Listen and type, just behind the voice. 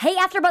Hey,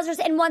 AfterBuzzers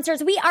and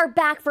Onesters, we are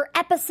back for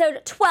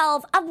episode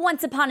 12 of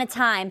Once Upon a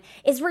Time.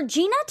 Is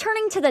Regina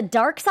turning to the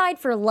dark side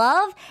for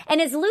love?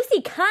 And is Lucy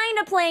kind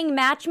of playing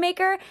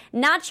matchmaker?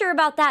 Not sure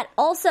about that.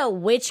 Also,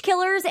 witch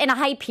killers in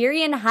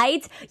Hyperion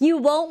Heights? You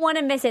won't want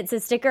to miss it, so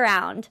stick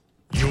around.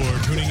 You're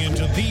tuning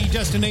into the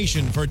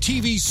destination for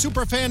TV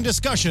superfan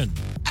discussion,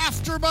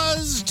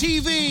 AfterBuzz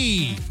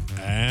TV.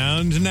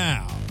 And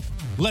now,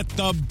 let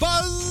the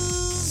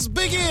buzz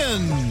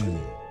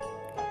begin.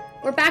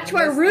 We're back to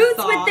our roots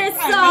with this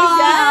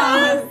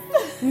song.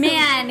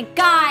 Man,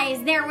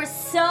 guys, there was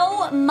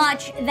so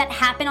much that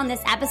happened on this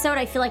episode.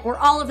 I feel like we're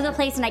all over the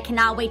place, and I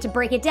cannot wait to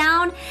break it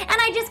down. And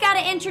I just got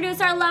to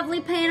introduce our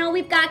lovely panel.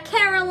 We've got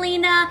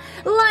Carolina,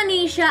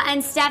 Lanisha,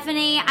 and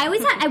Stephanie. I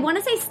want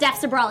to say Steph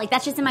Sabral. Like,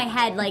 that's just in my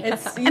head. Like,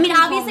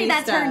 obviously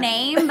that's Steph. Her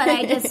name, but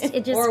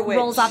it just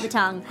rolls off the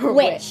tongue.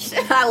 Witch.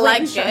 I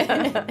like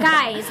it.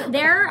 Guys,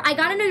 I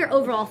got to know your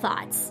overall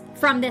thoughts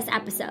from this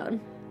episode.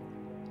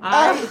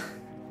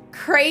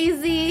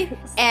 Crazy,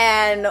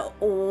 and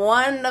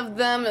one of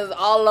them is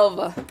all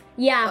over.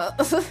 Yeah.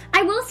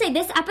 I will say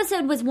this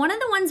episode was one of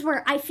the ones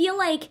where I feel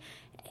like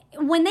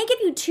when they give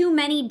you too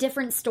many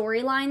different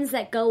storylines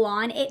that go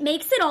on, it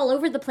makes it all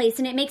over the place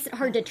and it makes it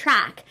hard to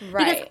track.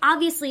 Right. Because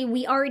obviously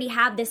we already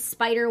have this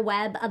spider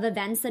web of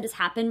events that has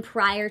happened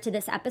prior to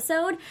this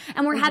episode,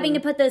 and we're having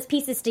to put those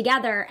pieces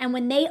together. And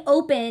when they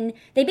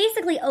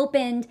basically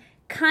opened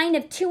kind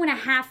of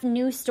 2.5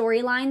 new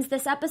storylines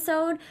this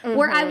episode,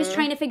 where I was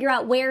trying to figure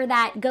out where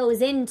that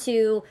goes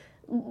into.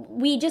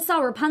 We just saw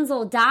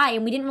Rapunzel die,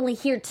 and we didn't really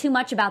hear too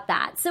much about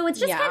that. So it's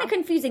just kind of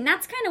confusing.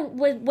 That's kind of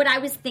what I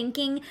was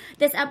thinking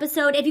this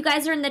episode. If you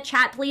guys are in the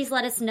chat, please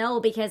let us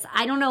know, because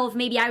I don't know if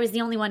maybe I was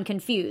the only one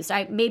confused.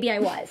 Maybe I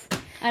was.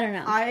 I don't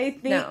know.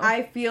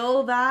 I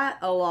feel that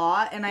a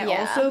lot, and I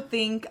also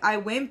think I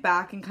went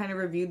back and kind of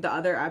reviewed the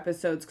other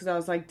episodes, because I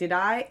was like,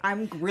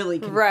 I'm really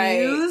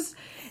confused.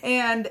 Right.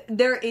 And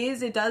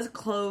it does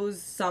close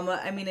some,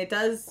 it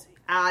does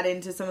add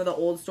into some of the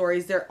old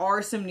stories. There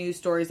are some new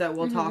stories that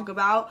we'll talk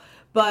about,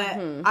 but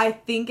I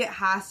think it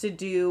has to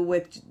do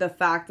with the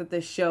fact that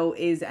the show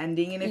is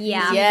ending in a few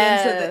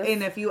seasons,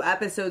 in a few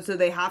episodes, so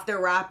they have to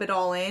wrap it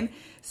all in.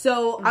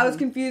 So I was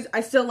confused. I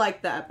still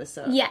like the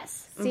episode.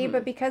 Yes. See,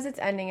 but because it's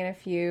ending in a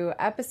few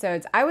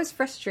episodes, I was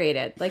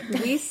frustrated. Like,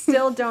 we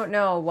still don't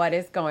know what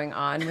is going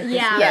on with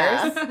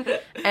this verse.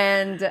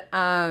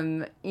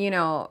 And,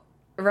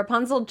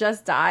 Rapunzel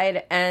just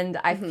died, and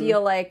I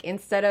feel like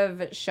instead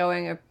of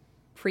showing a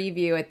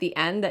preview at the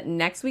end that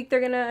next week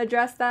they're going to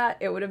address that,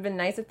 it would have been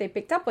nice if they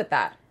picked up with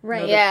that.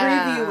 Right. No, the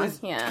preview was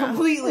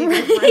completely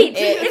different.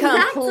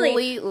 Exactly.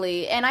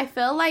 Completely. And I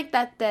feel like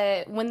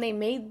that when they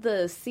made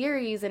the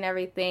series and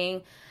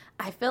everything,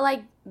 I feel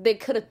like they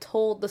could have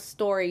told the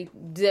story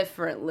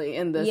differently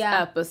in this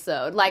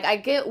episode. Like, I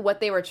get what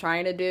they were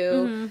trying to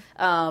do,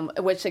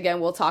 which, again,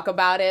 we'll talk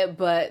about it,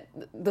 but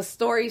the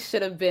story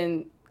should have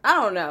been, I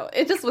don't know.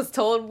 It just was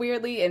told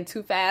weirdly and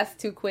too fast,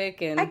 too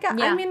quick. And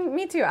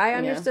me too. I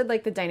understood,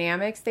 like, the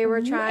dynamics they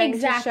were trying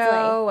to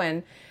show,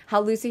 and how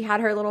Lucy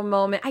had her little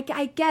moment. I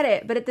get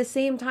it. But at the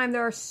same time,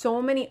 there are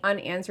so many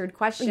unanswered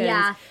questions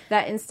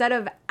that instead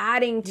of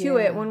adding to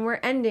it when we're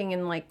ending,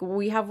 and, like,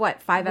 we have,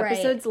 5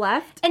 episodes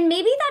left? And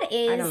maybe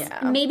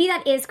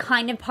that is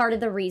kind of part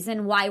of the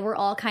reason why we're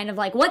all kind of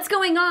like, what's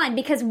going on?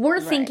 Because we're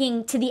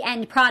thinking to the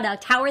end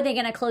product. How are they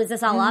going to close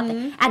this all up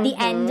at the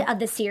end of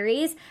the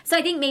series? So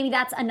I think maybe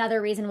that's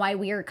another reason why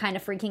we're kind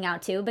of freaking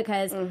out too,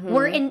 because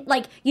we're in,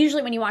 like,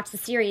 usually when you watch the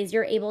series,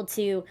 you're able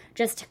to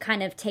just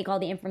kind of take all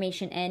the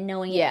information in,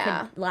 knowing it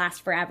could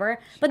last forever.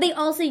 But they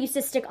also used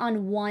to stick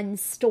on one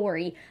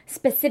story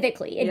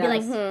specifically. It'd be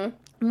like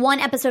one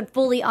episode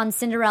fully on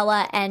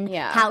Cinderella and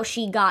how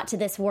she got to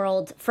this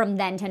world from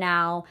then to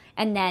now,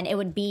 and then it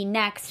would be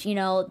next, we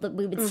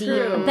would see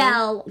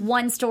Belle,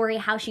 one story,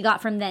 how she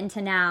got from then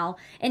to now.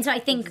 And so I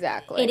think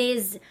it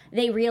is,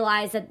 they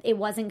realized that it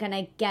wasn't going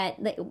to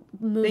get moved on to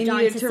season 8.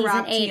 They needed to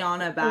wrap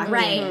Tiana back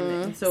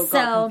in, so it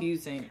got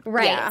confusing.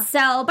 Right. Yeah.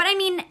 So, but I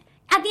mean,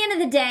 at the end of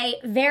the day,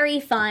 very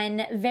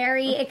fun,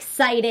 very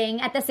exciting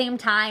at the same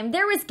time.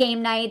 There was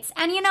game nights,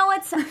 and you know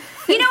what's fun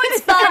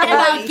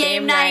about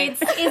game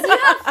nights is you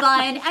have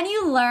fun, and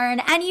you learn,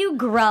 and you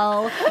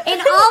grow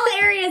in all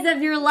areas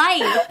of your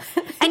life.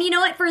 And you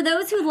know what? For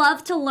those who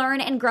love to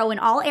learn and grow in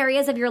all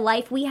areas of your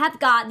life, we have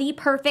got the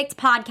perfect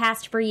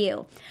podcast for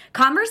you.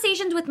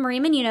 Conversations with Maria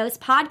Menounos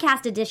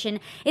podcast edition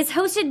is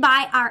hosted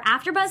by our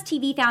AfterBuzz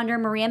TV founder,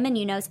 Maria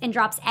Menounos, and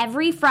drops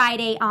every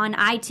Friday on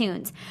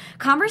iTunes.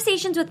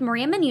 Conversations with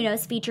Maria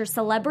Menounos features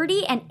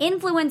celebrity and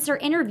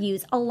influencer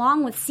interviews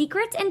along with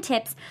secrets and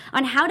tips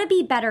on how to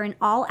be better in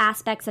all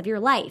aspects of your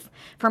life,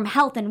 from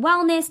health and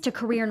wellness to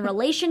career and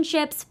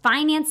relationships,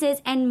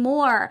 finances, and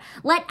more.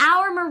 Let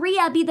our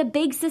Maria be the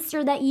big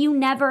sister that you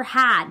never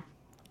had.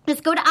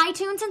 Just go to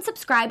iTunes and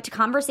subscribe to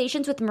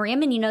Conversations with Maria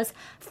Menounos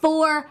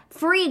for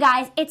free,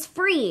 guys. It's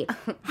free.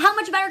 How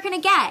much better can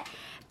it get?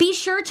 Be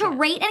sure to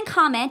rate and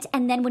comment,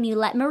 and then when you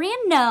let Maria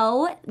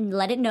know,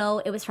 let it know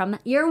it was from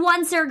your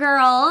Oncer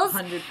girls.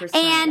 100%.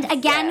 And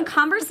again,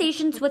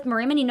 Conversations with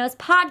Maria Menounos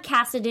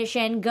podcast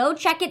edition. Go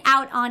check it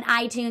out on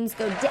iTunes.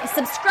 Go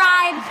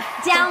subscribe,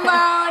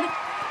 download.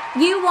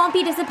 You won't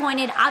be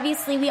disappointed.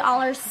 Obviously, we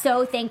all are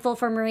so thankful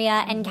for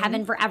Maria and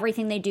Kevin for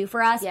everything they do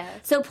for us. Yes.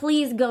 So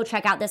please go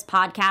check out this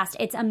podcast.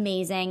 It's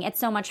amazing. It's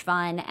so much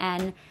fun.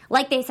 And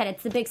like they said,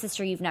 it's the big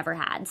sister you've never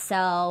had.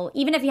 So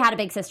even if you had a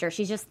big sister,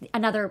 she's just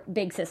another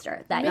big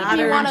sister that If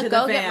you want to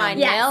go get my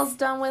nails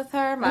done with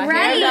her, my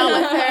hair done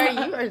with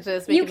her, you are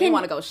just making me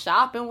want to go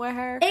shopping with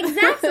her.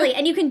 Exactly.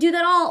 And you can do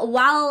that all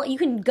while you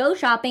can go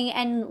shopping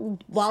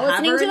and while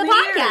listening to the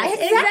podcast.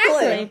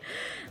 Exactly.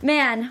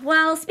 Man,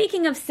 well,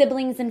 speaking of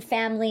siblings and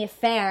family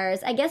affairs,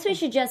 I guess we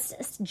should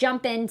just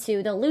jump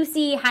into the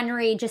Lucy,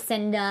 Henry,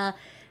 Jacinda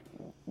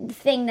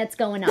thing that's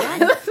going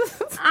on.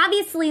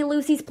 Obviously,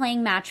 Lucy's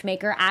playing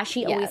matchmaker, as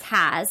she always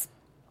has.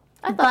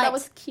 I thought that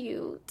was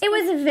cute. It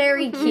was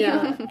very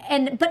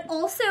cute, but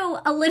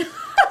also a little.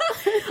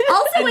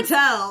 Also,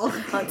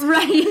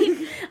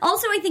 right.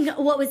 Also, I think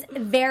what was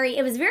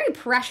it was very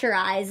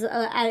pressurized.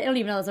 I don't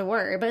even know if it's a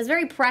word, but it was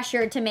very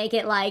pressured to make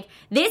it like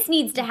this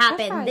needs to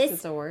happen. Pressurized This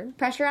is a word.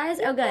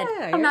 Pressurized. Oh, good.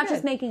 Yeah, I'm not good.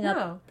 just making up.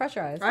 No,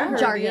 pressurized.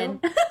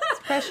 Jargon. It's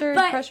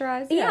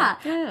pressurized. Yeah.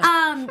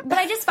 But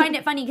I just find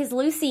it funny because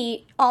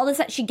Lucy, all of a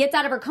sudden, she gets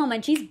out of her coma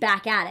and she's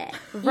back at it.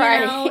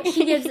 Right. You know?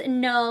 She gives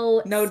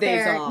no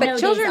days off. But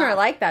children are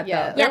like that, though.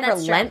 Yeah. They're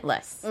that's true.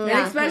 relentless. And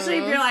especially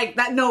if you're like,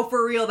 that. No,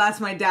 for real, that's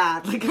my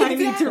dad. Like, I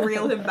need to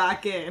reel him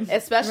back in.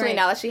 Especially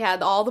now that she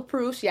had all the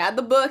proof, she had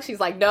the book. She's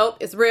like, nope,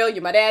 it's real.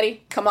 You're my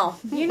daddy. Come on.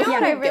 You know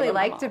what I really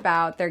liked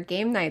about their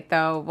game night,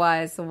 though,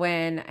 was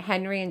when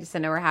Henry and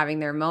Jacinda were having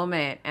their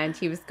moment, and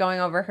she was going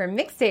over her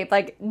mixtape,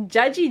 like,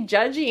 judging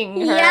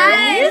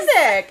her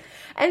music.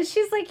 And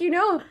she's like,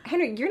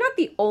 Henry, you're not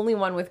the only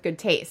one with good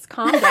taste.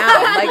 Calm down.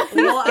 Like,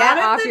 please get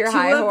off your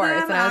high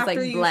horse. And I was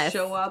like, bless. After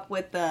you show up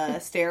with the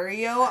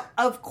stereo,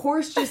 of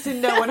course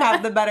Jacinda would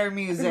have the better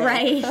music.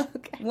 Right.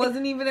 Okay.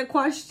 Wasn't even a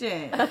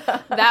question.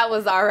 That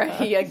was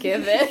already a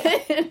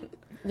given.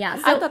 Yeah,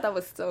 so I thought that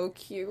was so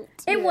cute.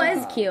 It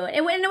was cute.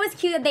 It was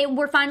cute that they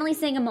were finally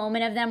seeing a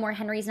moment of them where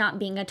Henry's not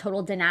being a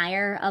total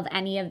denier of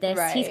any of this.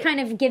 Right. He's kind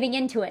of giving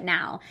into it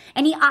now.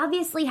 And he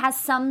obviously has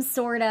some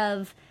sort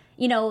of,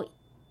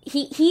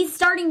 he's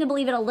starting to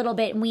believe it a little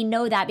bit, and we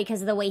know that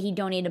because of the way he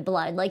donated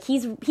blood. Like,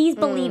 he's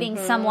believing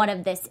somewhat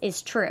of this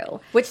is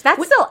true. Which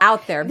that's still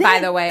out there, by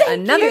the way.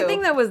 Another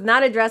thing that was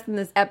not addressed in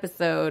this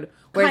episode,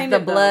 where's the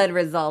blood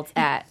results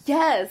at?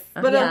 Yes.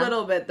 But a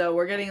little bit, though.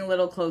 We're getting a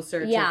little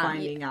closer to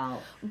finding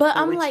out But the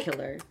I'm witch like,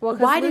 killer. Well,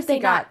 why Lucy did they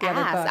not got the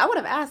other ask? book. I would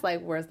have asked,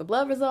 like, where's the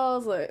blood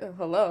results? Like,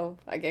 hello,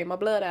 I gave my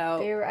blood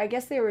out. I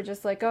guess they were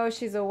just like, oh,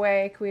 she's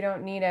awake. We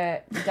don't need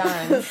it.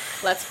 Done.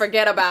 Let's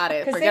forget about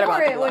it. Because Forget about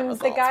the blood when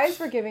results. the guys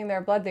were giving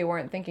their blood, they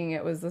weren't thinking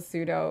it was the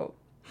pseudo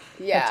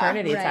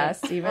paternity Right.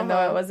 test, even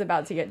though it was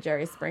about to get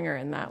Jerry Springer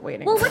in that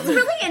waiting Well, room. what's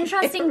really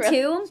interesting,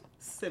 too,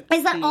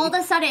 is that all of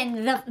a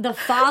sudden the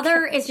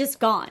father is just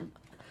gone.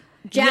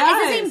 Jack,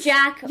 is his name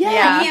Jack?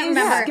 Yeah. I can't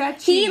remember.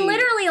 Sketchy. He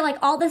literally, like,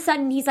 all of a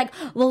sudden, he's like,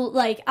 well,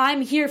 like,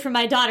 I'm here for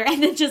my daughter,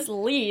 and then just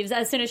leaves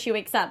as soon as she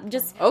wakes up.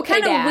 Just Okay,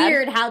 kind of Dad.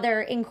 weird how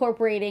they're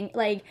incorporating,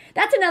 like,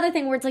 that's another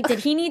thing where it's like, did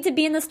he need to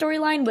be in the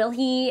storyline? Will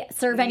he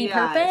serve any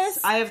purpose?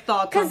 I have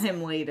thoughts on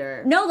him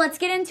later. No, let's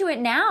get into it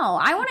now.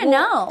 I want to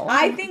know.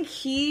 I think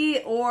he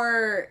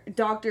or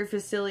Dr.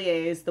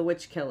 Facilier is the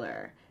witch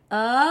killer.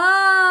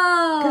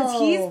 Oh.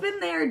 Because he's been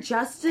there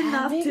just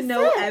enough to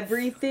know sense.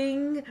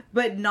 everything,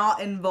 but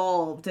not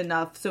involved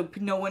enough so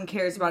no one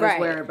cares about his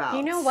whereabouts.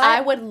 You know what?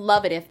 I would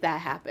love it if that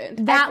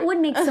happened. That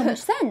would make so much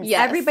sense.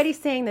 Yes. Everybody's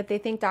saying that they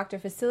think Dr.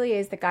 Facilier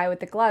is the guy with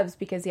the gloves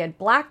because he had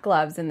black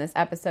gloves in this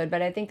episode,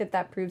 but I think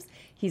that proves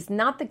he's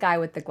not the guy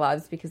with the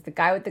gloves because the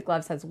guy with the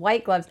gloves has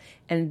white gloves,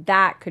 and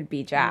that could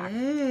be Jack.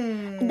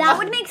 That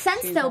would make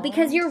sense, though,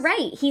 because you're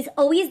right. He's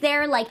always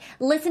there, like,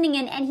 listening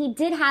in, and he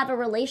did have a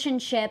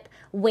relationship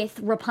with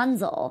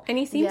Rapunzel. And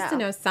he seems to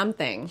know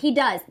something. He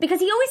does, because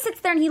he always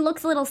sits there and he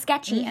looks a little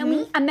sketchy.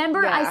 And I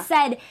remember I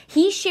said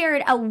he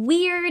shared a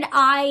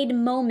weird-eyed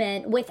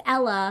moment with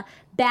Ella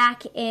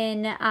back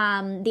in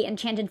the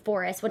Enchanted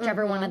Forest,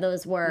 whichever one of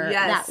those were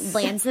that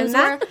Lances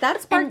were.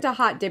 That sparked a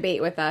hot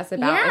debate with us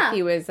about if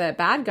he was a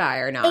bad guy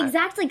or not.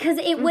 Exactly, because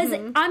it was,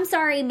 I'm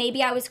sorry,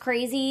 maybe I was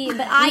crazy,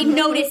 but I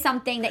noticed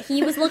something that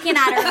he was looking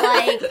at her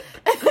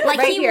like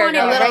Right he here, wanted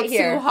girl, her. right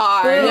here. Too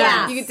hard.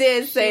 Yeah. You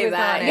did say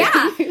that.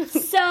 Yeah.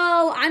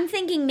 So I'm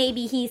thinking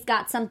maybe he's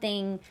got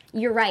something,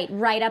 you're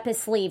right up his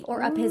sleeve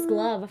or up his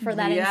glove for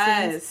that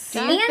instance.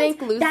 Do you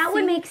think Lucy... that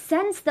would make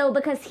sense, though,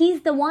 because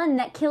he's the one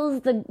that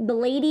kills the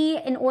lady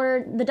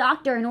the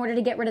doctor in order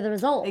to get rid of the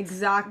results.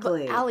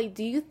 Exactly. But, Allie,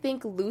 do you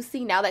think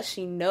Lucy, now that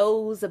she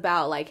knows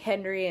about, like,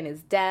 Henry and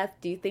his death,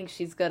 do you think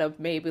she's gonna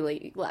maybe,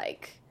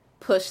 like,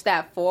 push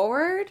that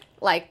forward?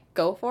 Like,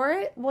 go for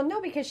it? Well,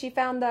 no, because she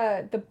found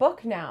the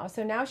book now.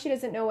 So now she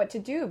doesn't know what to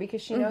do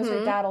because she knows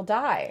her dad will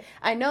die.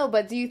 I know,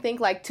 but do you think,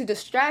 like, to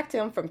distract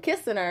him from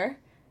kissing her,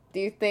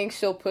 do you think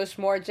she'll push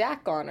more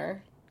Jack on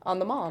her? on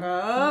the mom. Oh.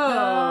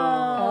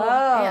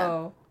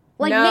 Yeah.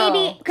 Like no.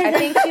 maybe I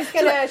think she's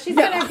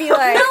gonna be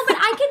like no, but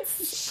I could.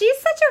 She's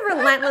such a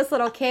relentless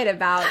little kid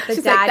about the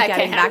She's dad like, "That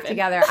getting can't back happen."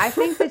 together. I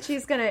think that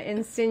she's gonna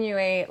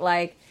insinuate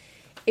like,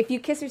 if you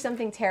kiss her,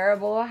 something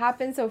terrible will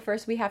happen. So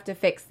first we have to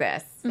fix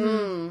this.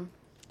 Mm.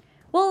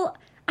 Well,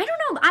 I don't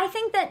know. I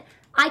think that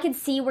I could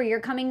see where you're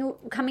coming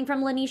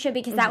from, Lanisha,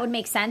 because that would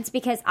make sense.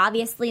 Because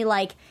obviously,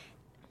 like,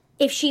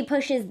 if she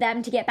pushes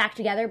them to get back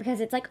together, because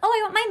it's like, oh,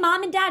 I want my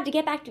mom and dad to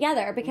get back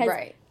together, because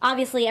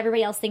obviously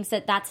everybody else thinks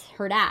that that's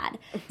her dad.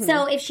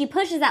 So if she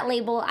pushes that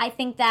label, I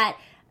think that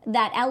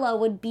Ella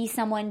would be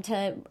someone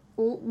to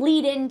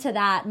lead into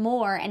that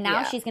more, and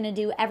now she's going to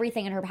do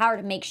everything in her power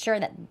to make sure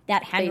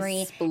that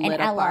Henry and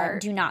Ella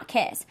do not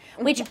kiss.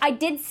 Which I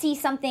did see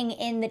something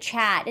in the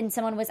chat, and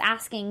someone was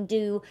asking,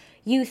 do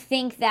you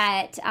think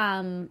that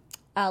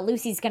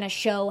Lucy's going to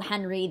show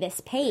Henry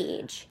this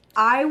page?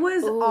 I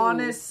was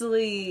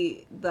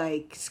honestly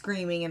like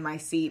screaming in my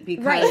seat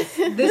because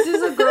this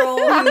is a girl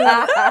who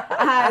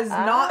has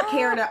not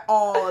cared at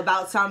all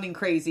about sounding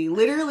crazy.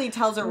 Literally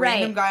tells a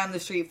random guy on the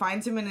street,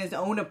 finds him in his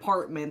own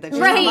apartment, that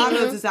your mom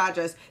knows his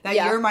address, that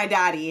you're my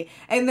daddy.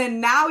 And then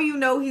now you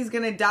know he's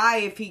gonna die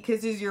if he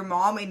kisses your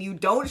mom and you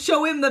don't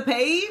show him the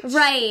page?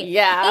 Right.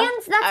 Yeah. And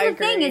that's the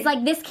thing, is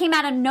like this came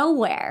out of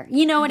nowhere.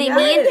 You know what I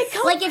mean?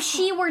 Like if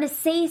she were to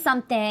say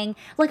something,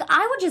 like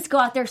I would just go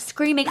out there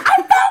screaming, I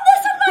found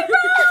this in my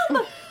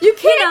room! You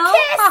can't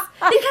kiss!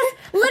 Because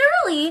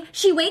literally,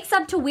 she wakes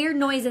up to weird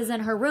noises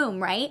in her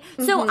room, right?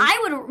 So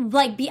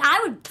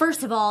I would,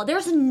 first of all,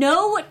 there's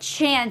no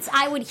chance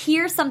I would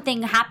hear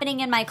something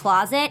happening in my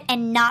closet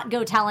and not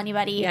go tell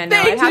anybody. Yeah, no,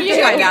 I'd have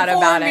to find out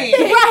about it.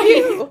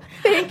 Right.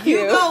 Thank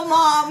you. You go,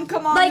 Mom.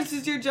 Come on, Like, this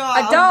is your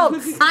job.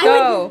 Adults, I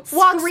go. would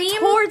Walk scream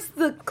towards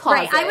the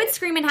closet. Right, I would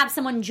scream and have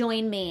someone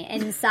join me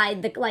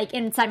inside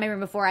my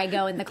room before I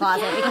go in the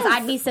closet because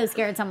I'd be so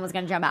scared someone was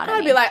going to jump out at me.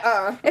 I'd be like,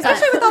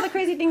 Especially with all the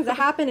crazy things that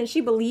happen, and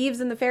she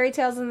believes in the fairy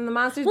tales and the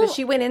monsters, but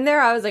she went in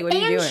there, I was like, what are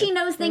you doing? And she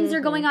knows things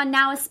are going on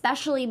now,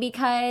 especially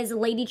because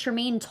Lady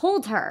Tremaine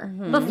told her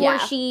before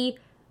she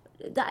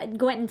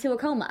went into a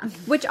coma.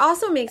 Which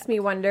also makes me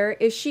wonder,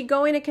 is she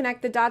going to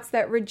connect the dots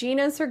that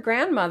Regina's her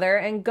grandmother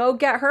and go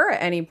get her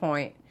at any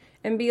point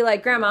and be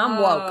like, Grandma, I'm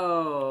woke.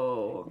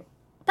 Oh.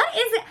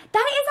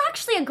 That is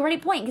actually a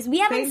great point because we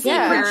haven't seen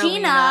Carolina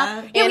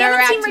Regina. Yeah, we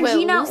haven't seen with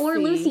Regina Lucy. or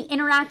Lucy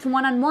interact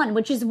one-on-one,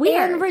 which is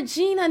weird. And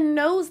Regina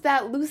knows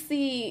that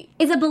Lucy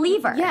is a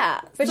believer.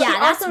 Yeah. But she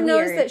that's also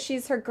knows weird. that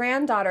she's her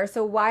granddaughter,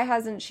 so why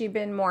hasn't she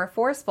been more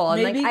forceful?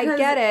 And Maybe I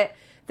get it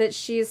that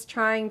she's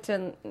trying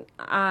to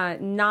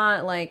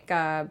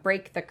not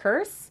break the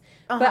curse,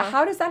 but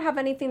how does that have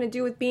anything to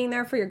do with being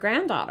there for your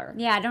granddaughter?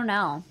 Yeah, I don't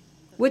know.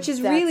 Which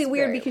is really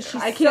weird because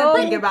she's I can't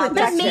think about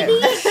But this. maybe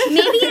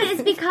it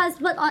is because,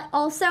 but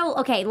also,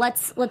 okay,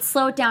 let's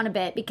slow it down a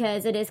bit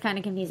because it is kind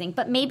of confusing.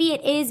 But maybe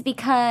it is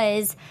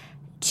because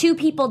two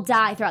people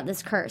die throughout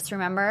this curse,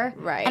 remember?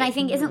 Right. And I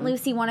think, isn't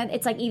Lucy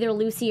it's like either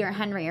Lucy or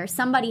Henry or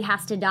somebody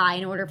has to die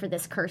in order for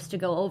this curse to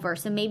go over.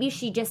 So maybe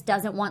she just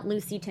doesn't want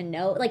Lucy to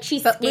know. Like,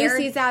 she's But scared.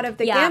 Lucy's out of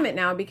the gamut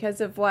now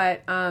because of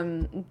what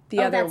the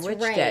other witch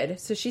did.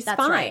 So she's That's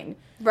fine.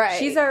 Right.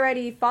 She's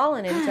already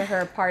fallen into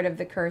her part of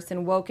the curse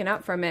and woken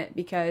up from it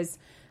because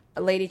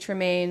Lady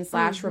Tremaine /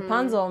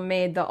 Rapunzel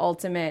made the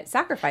ultimate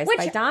sacrifice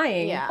by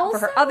dying for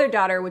her other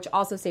daughter, which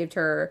also saved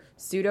her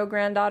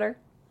pseudo-granddaughter.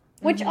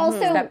 Which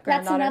also,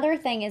 that's another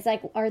thing, is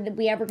like, are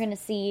we ever going to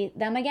see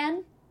them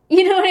again?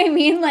 You know what I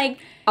mean? Like,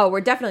 oh,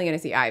 we're definitely going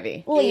to see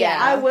Ivy. Well, yeah.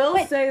 I will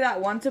say that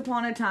Once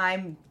Upon a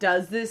Time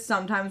does this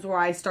sometimes where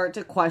I start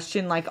to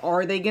question, like,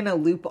 are they going to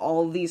loop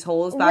all of these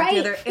holes back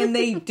together? And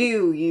they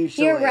do,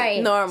 usually. You're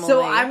right. Normally.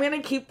 So I'm going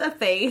to keep the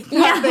faith.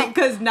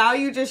 Because now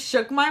you just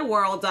shook my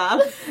world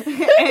up.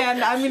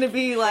 And I'm going to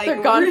be, like,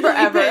 they're gone really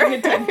forever. paying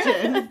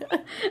attention.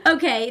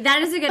 Okay,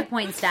 that is a good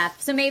point, Steph.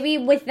 So maybe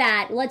with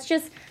that, let's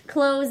just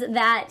close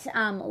that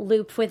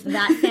loop with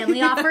that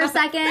family off for a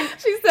second.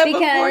 She said,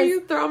 before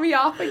you throw me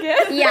off again.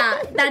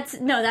 Yeah,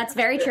 that's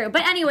very true.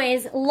 But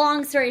anyways,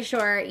 long story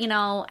short,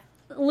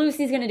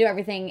 Lucy's going to do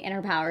everything in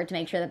her power to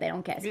make sure that they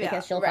don't kiss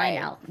because she'll find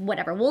out.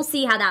 Whatever. We'll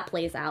see how that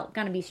plays out.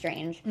 Gonna be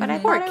strange. But I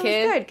thought it was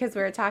good because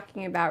we were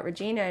talking about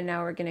Regina, and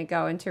now we're going to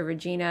go into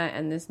Regina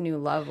and this new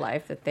love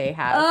life that they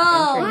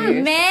have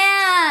introduced.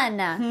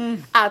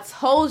 Man! I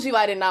told you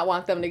I did not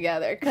want them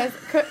together. Because,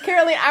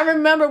 Caroline, I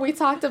remember we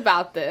talked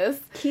about this.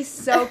 He's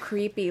so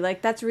creepy.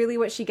 Like, that's really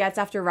what she gets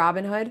after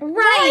Robin Hood.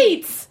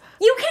 Right!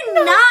 You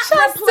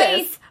cannot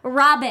replace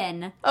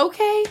Robin.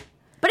 Okay.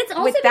 But it's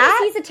also because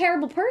he's a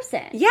terrible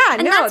person. Yeah,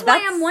 and that's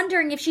why I'm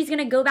wondering if she's going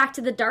to go back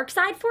to the dark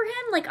side for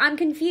him. Like, I'm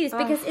confused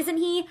because isn't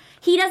he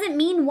doesn't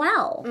mean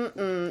well.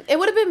 It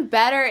would have been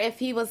better if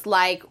he was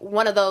like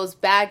one of those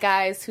bad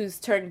guys who's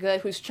turned good,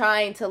 who's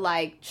trying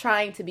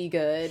to be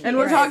good. And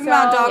we're talking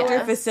about Dr.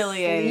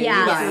 Facilier.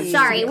 Yeah,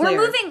 sorry. We're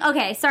moving.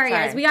 Okay, sorry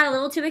guys. We got a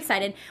little too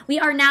excited. We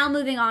are now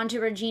moving on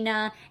to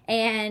Regina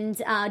and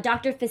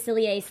Dr.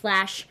 Facilier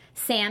 /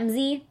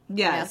 Samsy.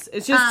 Yes,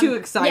 it's just too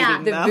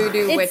exciting. The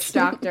voodoo witch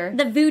doctor.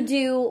 The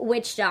voodoo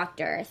witch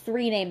doctor.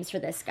 3 names for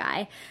this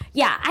guy.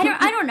 Yeah,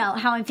 I don't know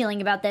how I'm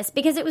feeling about this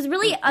because it was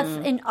really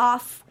an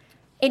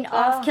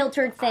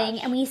off-kiltered thing,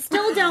 and we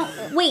still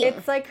don't... Wait.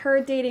 It's like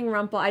her dating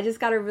Rumple. I just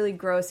got a really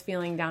gross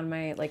feeling down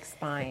my,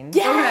 spine.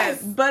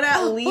 Yes! Okay, but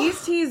at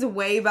least he's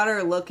way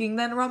better looking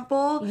than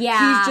Rumple.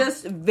 Yeah. He's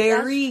just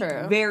very,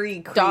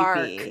 very creepy.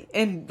 Dark.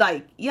 And,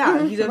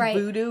 he's a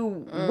voodoo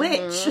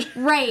witch.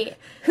 Right.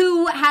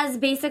 Who has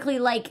basically,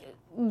 I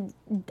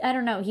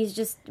don't know, he's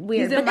just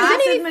weird. He's a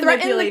massive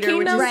manipulator,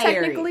 which is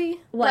technically.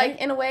 What?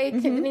 In a way,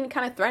 didn't he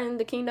kind of threaten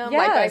the kingdom?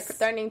 Yes. By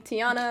threatening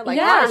Tiana? Why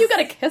you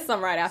gotta kiss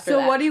him right after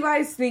that? So what do you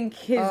guys think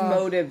his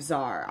motives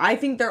are? I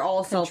think they're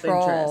all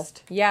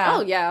self-interest. Yeah.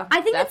 Oh, yeah.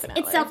 I think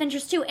it's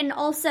self-interest, too. And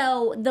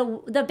also,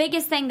 the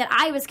biggest thing that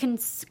I was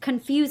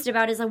confused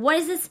about is, what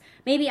is this?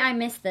 Maybe I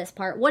missed this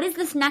part. What is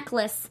this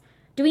necklace?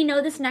 Do we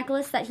know this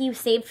necklace that he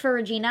saved for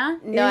Regina?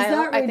 No,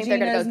 I think they're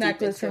gonna Regina's go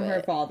necklace deep from into her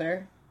it.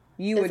 father?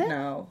 You would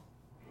know.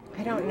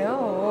 I don't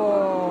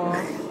know.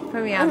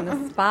 Put me on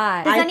the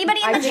spot. Does anybody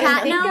in the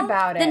chat think know?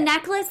 about it. The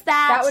necklace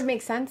that would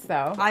make sense,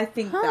 though. I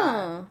think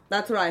that.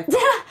 That's what I think.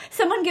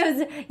 someone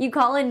goes, you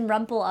call in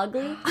Rumple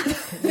ugly?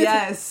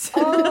 Yes.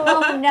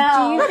 Oh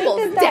no. Do you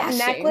think that Dashing.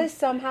 necklace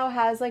somehow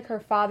has her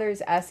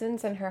father's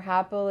essence, and her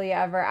happily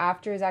ever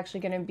after is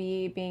actually going to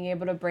be being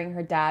able to bring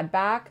her dad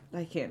back?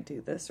 I can't do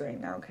this right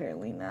now,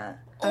 Carolina.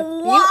 You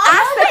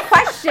asked the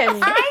question.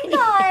 I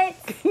thought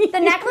the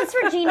necklace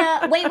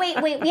Regina. Wait.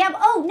 We have.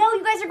 Oh no,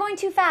 you guys are going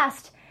too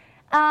fast.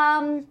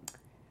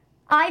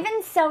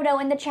 Ivan Soto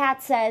in the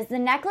chat says the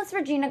necklace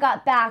Regina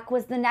got back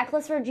was the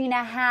necklace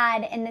Regina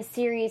had in the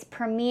series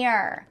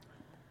premiere.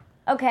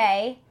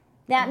 Okay,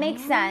 that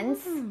makes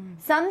sense.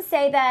 Some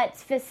say that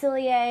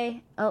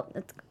Facilier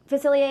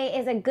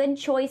is a good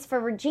choice for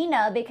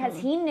Regina because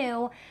he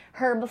knew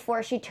her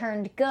before she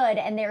turned good,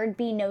 and there would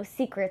be no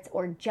secrets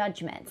or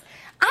judgments.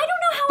 I don't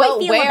know how I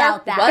feel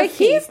about that. But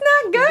he's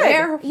not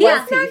good. He's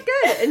Yeah. not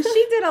good. And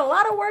she did a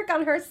lot of work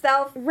on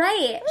herself.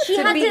 Right.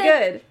 To be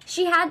good.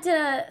 She had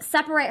to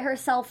separate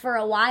herself for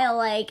a while.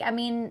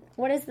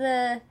 What is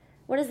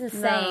the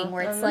saying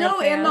where it's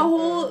and the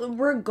whole,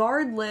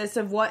 regardless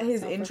of what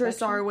his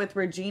interests are with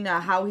Regina,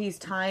 how he's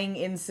tying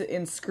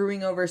in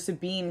screwing over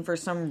Sabine for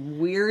some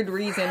weird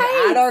reason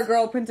at our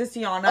girl Princess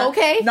Tiana.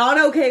 Okay. Not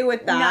okay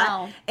with that.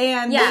 No.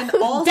 And then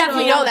also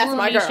definitely that's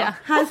my girl.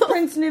 has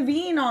Prince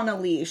Naveen on a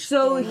leash.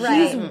 So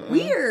he's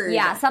weird.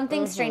 Yeah,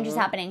 something strange is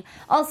happening.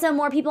 Also,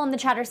 more people in the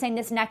chat are saying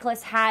this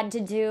necklace had to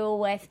do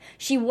with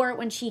she wore it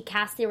when she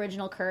cast the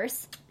original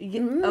curse.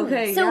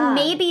 Okay, So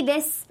maybe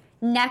this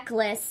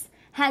necklace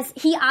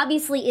he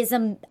obviously is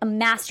a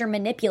master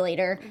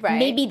manipulator. Right.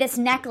 Maybe this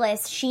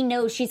necklace, she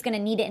knows she's going to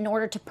need it in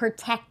order to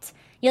protect.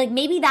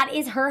 Maybe that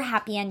is her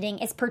happy ending,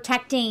 is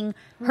protecting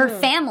her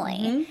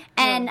family.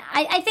 And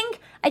I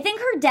think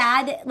her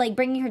dad,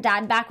 bringing her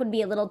dad back would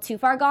be a little too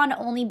far gone,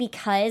 only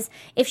because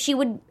if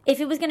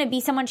it was going to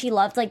be someone she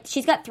loved,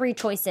 she's got 3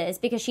 choices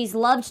because she's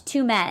loved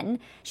 2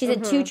 men. She's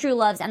had 2 true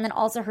loves, and then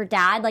also her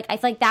dad. I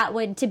feel like that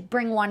would, to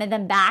bring one of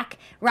them back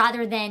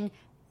rather than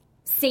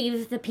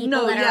save the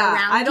people that are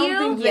around you. I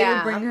don't think they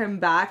would bring him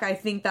back. I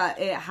think that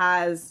it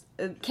has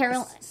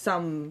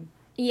some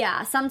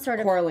sort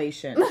of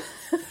correlation.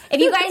 If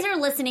you guys are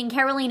listening,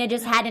 Carolina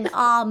just had an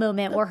awe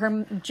moment where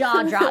her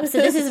jaw dropped, so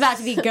this is about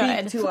to be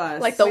good. to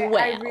us. Like the whale.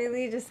 I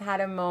really just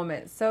had a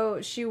moment.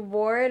 So she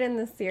wore it in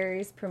the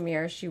series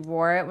premiere. She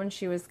wore it when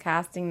she was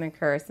casting the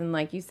curse. And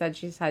like you said,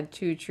 she's had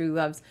 2 true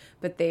loves.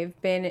 But they've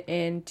been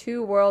in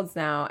 2 worlds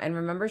now. And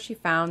remember, she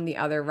found the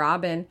other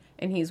Robin,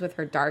 and he's with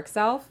her dark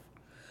self.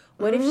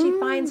 What if she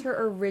finds her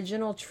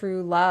original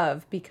true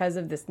love because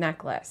of this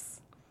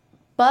necklace?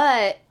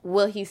 But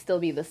will he still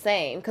be the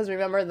same? Because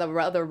remember, the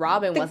Robin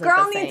wasn't the same. The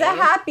girl needs a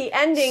happy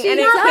ending, and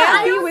it does.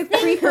 can't be with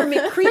Creeper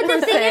McCreeper. But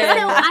the thing is,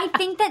 though, I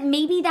think that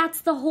maybe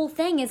that's the whole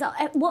thing. Is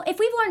if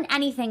we've learned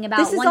anything about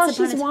this is Once all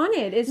Upon she's a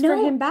wanted is for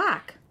him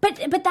back.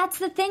 But that's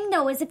the thing,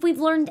 though, is if we've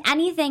learned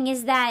anything,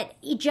 is that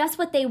just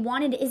what they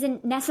wanted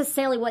isn't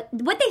necessarily what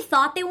they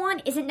thought they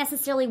want isn't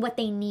necessarily what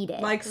they needed.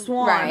 Like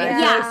Swan. Right. I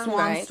feel like Swan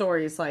Right.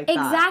 stories like that.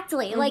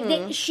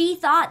 Exactly. She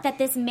thought that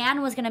this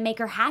man was going to make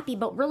her happy,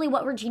 but really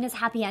what Regina's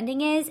happy ending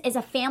is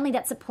a family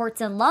that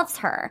supports and loves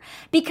her.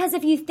 Because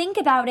if you think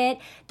about it,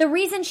 the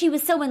reason she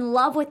was so in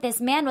love with this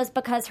man was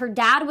because her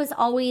dad was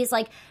always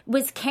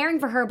was caring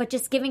for her, but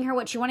just giving her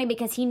what she wanted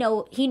because he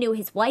knew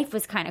his wife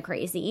was kind of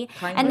crazy.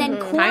 And then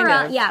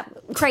Cora,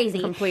 crazy.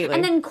 Completely.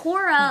 And then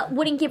Cora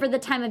wouldn't give her the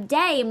time of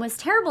day and was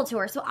terrible to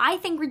her. So I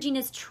think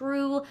Regina's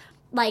true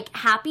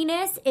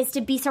happiness is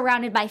to be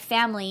surrounded by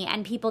family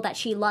and people that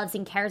she loves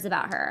and cares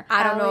about her.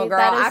 I don't know, girl.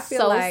 That is I feel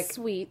so like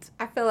sweet.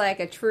 I feel like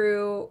a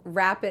true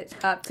wrap it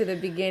up to the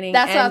beginning.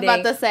 That's what I was ending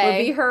about to say.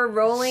 Would be her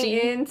rolling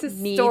into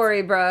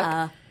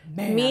Storybrooke,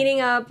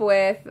 meeting up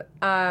with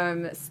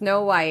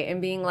Snow White,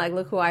 and being like,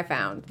 "Look who I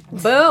found!"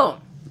 Boom.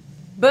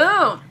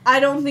 Boom. I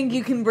don't think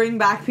you can bring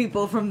back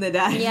people from the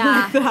dead.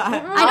 Yeah. Like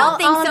that. I don't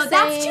think so.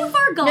 That's too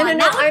far gone. No. That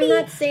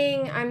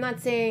would I'm not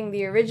saying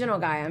the original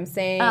guy. I'm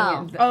saying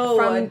Oh,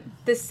 from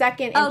the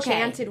second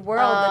enchanted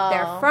world that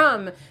they're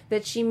from,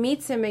 that she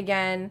meets him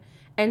again,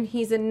 and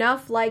he's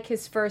enough like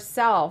his first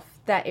self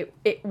that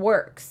it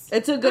works.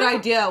 It's a good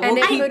idea. And We'll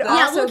it keep could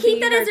that. we'll keep be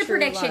that her as a true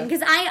prediction love.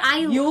 because I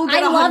You'll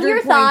get love your 100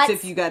 points thoughts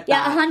if you get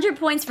Yeah, that. 100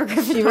 points for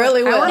Gryffindor. You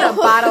really I will. want a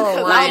bottle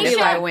of wine if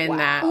Lanisha- I win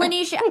that.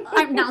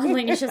 Lanisha, not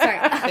Lanisha,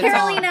 sorry.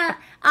 Carolina,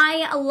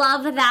 I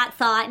love that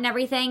thought and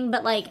everything,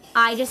 but like,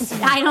 I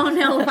don't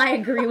know if I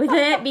agree with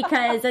it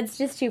because it's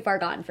just too far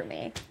gone for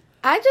me.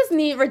 I just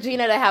need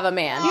Regina to have a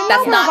man. You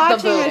That's know, not we're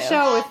the watching voodoo. a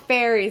show with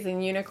fairies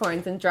and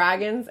unicorns and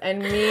dragons, and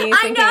me I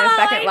thinking know, a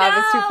second love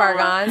is too far I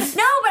gone. know.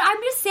 No, but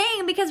I'm just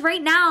saying because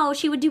right now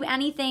she would do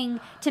anything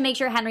to make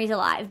sure Henry's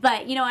alive.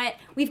 But you know what?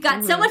 We've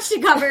got so much to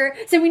cover,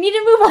 so we need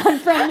to move on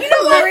from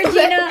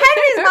Regina.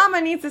 Henry's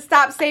mama needs to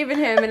stop saving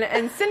him,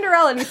 and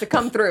Cinderella needs to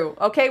come through.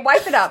 Okay,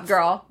 wipe it up,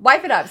 girl.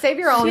 Wipe it up. Save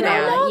your own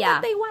man. know Yeah.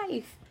 that they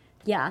wife.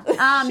 Yeah.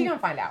 She gonna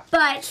find out.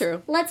 But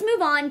True. let's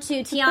move on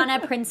to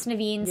Tiana, Prince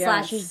Naveen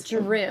 /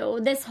 Drew.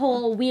 This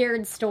whole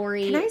weird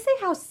story. Can I say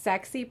how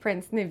sexy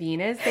Prince Naveen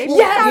is? They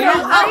Yeah,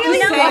 really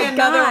you say like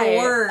another guy.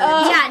 word.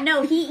 Yeah,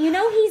 no,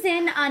 he's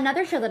in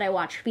another show that I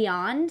watched,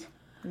 Beyond.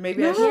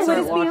 Maybe I No, should what start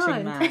is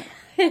watching Beyond? that.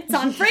 It's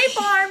on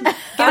Freeform.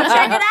 Go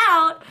check it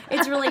out.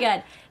 It's really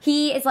good.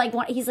 He is like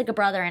he's like a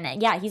brother in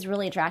it. Yeah, he's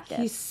really attractive.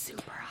 He's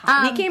super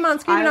hot. He came on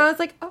screen, and I was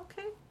like, okay.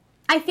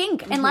 I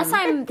think, unless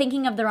I'm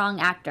thinking of the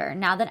wrong actor.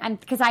 Now that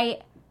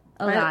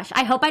oh gosh,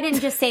 I hope I didn't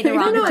just say the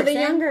wrong No, person.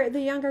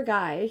 the younger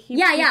guy. He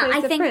Yeah, plays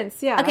I the think.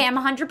 Prince. Yeah. Okay, I'm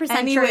 100% sure.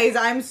 Anyways,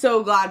 I'm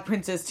so glad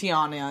Princess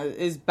Tiana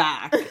is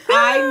back.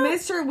 I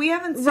miss her. We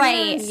haven't seen her in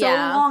Right, so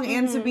yeah. long.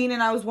 And Sabine,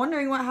 and I was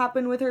wondering what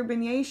happened with her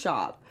beignet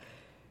shop.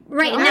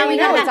 Right, I now we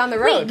know, got it's on the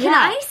road. Wait, can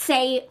I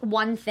say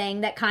one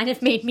thing that kind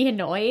of made me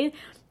annoyed?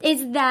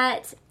 Is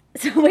that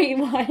so? Wait,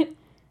 what?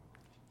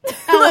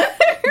 Oh,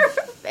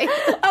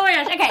 oh my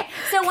gosh. Okay,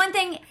 so one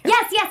thing.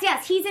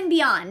 Yes. He's in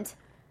Beyond.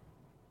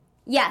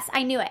 Yes,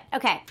 I knew it.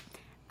 Okay.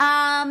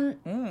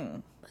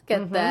 Look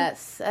at that.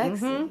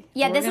 Sexy.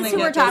 Yeah, this gonna is who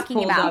get we're this talking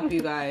pulled about. up,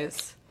 you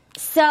guys.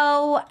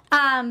 So,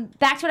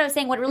 back to what I was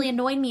saying. What really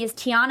annoyed me is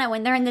Tiana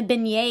when they're in the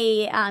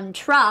beignet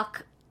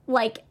truck.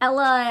 Like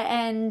Ella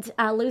and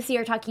Lucy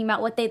are talking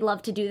about what they'd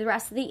love to do the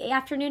rest of the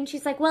afternoon.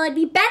 She's like, "Well, it'd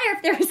be better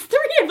if there was 3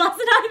 of us."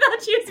 And I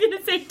thought she was going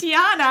to say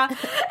Tiana,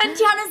 and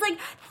Tiana's like,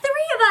 3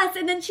 of us,"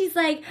 and then she's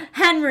like,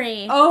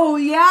 "Henry." Oh,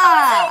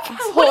 yeah.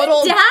 What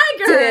Total a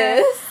dagger!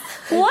 diss.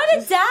 What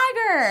a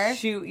dagger!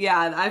 Shoot,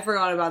 yeah, I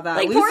forgot about that.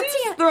 Like, Lucy poor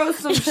Tia- throws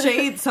some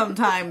shade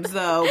sometimes,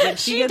 though, but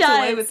she gets does.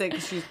 away with it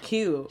because she's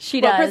cute.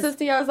 She But does. Princess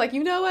Tiana was like,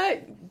 you know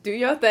what? Do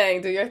your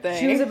thing. Do your thing.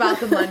 She was about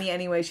the money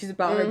anyway. She's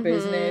about her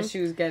business. She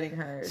was getting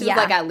hers. She was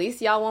like, at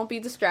least y'all won't be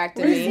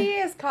distracting Lucy me.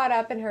 is caught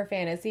up in her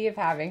fantasy of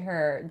having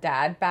her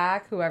dad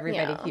back, who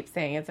everybody Yeah. keeps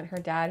saying isn't her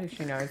dad, who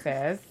she knows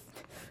is.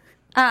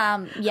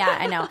 Yeah,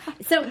 I know.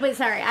 So, wait,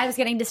 sorry, I was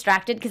getting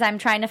distracted because I'm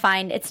trying to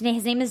find. His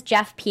name is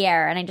Jeff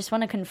Pierre, and I just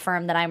want to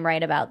confirm that I'm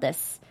right about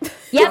this.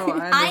 Yep,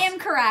 I am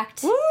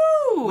correct.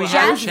 Woo! We I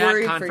have was chat worried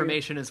for you.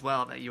 confirmation as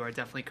well that you are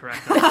definitely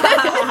correct.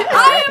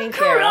 I am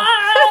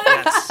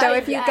Yes. So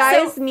if you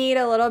guys need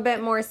a little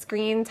bit more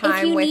screen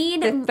time you with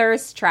need the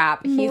Thirst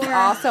Trap, he's more-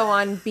 also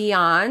on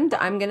Beyond.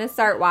 I'm going to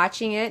start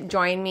watching it.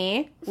 Join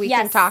me. We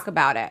can Yes. talk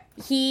about it.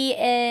 He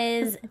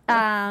is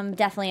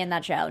definitely in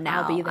that show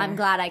now. I'll be there. I'm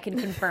glad I can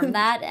confirm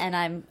that, and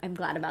I'm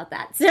glad about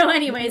that. So,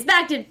 anyways,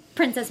 back to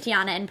Princess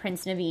Tiana and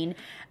Prince Naveen.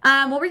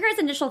 What were your guys'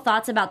 initial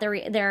thoughts about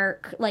their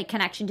like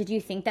connection? Did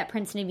you think that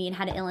Prince Naveen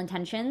had ill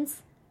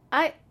intentions?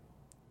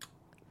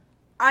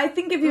 I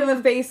think if you have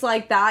a face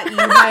like that, you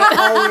might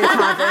always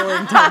have ill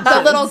intentions.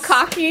 The little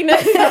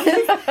cockiness.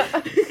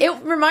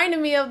 It reminded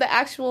me of the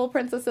actual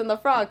Princess and the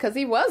Frog because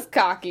he was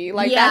cocky.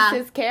 Like, Yeah. that's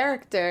his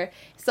character.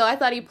 So I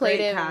thought he played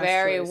Great it cast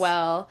very choice.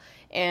 well.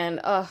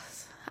 And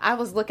I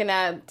was looking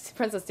at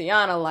Princess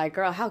Tiana like,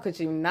 girl, how could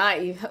you not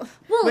even...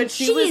 Well, But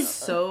she was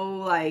so,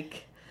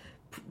 like...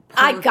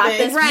 I got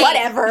this, Right.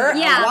 whatever.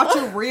 Yeah. Watch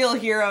a real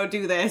hero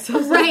do this. I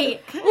was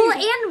right. Well,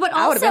 and what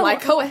I would have also been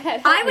like, go ahead.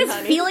 help I me, was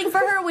honey. feeling for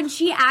her when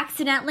she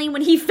accidentally,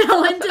 when he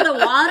fell into the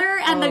water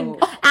and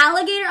the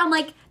alligator, I'm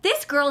like,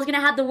 this girl's gonna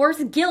have the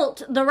worst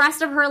guilt the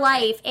rest of her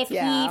life if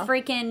Yeah. he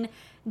freaking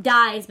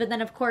dies. But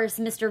then, of course,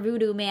 Mr.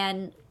 Voodoo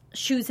Man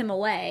shoos him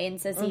away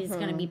and says he's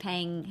gonna be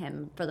paying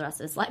him for the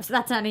rest of his life. So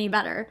that's not any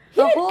better.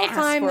 The whole ask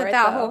time for that it,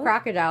 that though. whole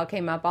crocodile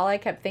came up, all I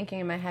kept thinking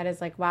in my head is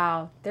like,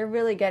 wow, they're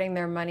really getting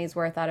their money's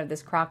worth out of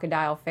this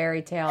crocodile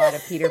fairy tale out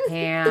of Peter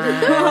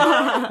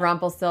Pan.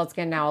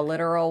 Rumpelstiltskin, now a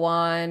literal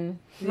one.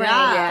 Right.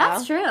 Yeah.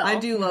 That's true. I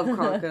do love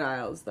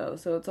crocodiles, though,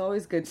 so it's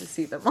always good to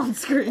see them on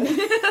screen.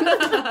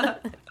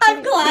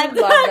 I'm glad.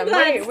 Love them. Glad Wait, what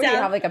do you Steph-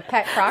 have, like a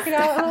pet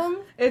crocodile at home?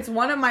 It's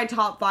one of my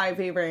top 5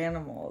 favorite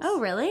animals. Oh,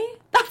 really?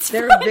 That's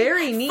They're fun.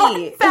 very neat.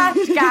 Fun fact,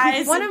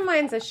 guys. One of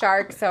mine's a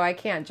shark, so I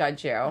can't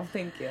judge you.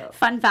 Thank you.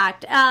 Fun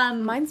fact.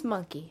 Mine's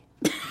monkey.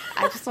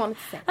 I just wanted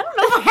to say. I don't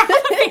know if I have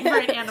a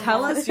favorite animal.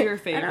 Tell us your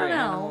favorite know.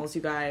 animals,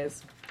 you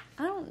guys.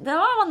 They're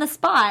all on the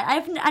spot.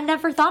 I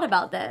never thought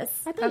about this.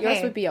 I think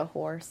yours would be a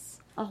horse.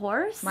 A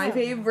horse? My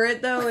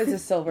favorite, though, is a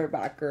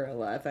silverback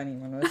gorilla, if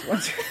anyone was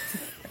wondering.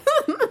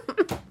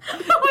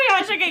 Oh my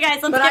gosh, okay,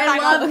 guys, let's But get I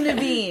back love on.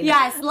 Naveen.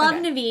 Yes, love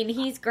Naveen.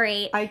 He's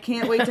great. I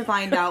can't wait to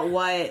find out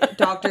what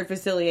Dr.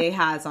 Facilier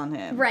has on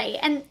him. Right,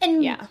 and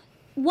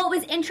what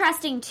was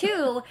interesting,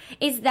 too,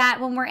 is that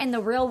when we're in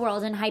the real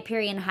world in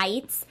Hyperion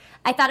Heights,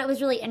 I thought it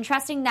was really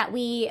interesting that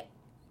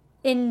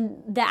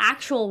in the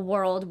actual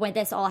world where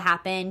this all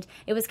happened,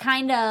 it was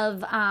kind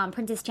of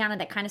Princess Tiana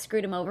that kind of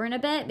screwed him over in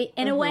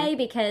a way,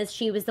 because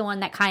she was the one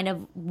that kind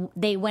of,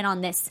 they went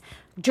on this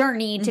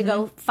journey to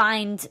go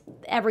find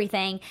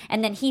everything,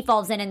 and then he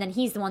falls in, and then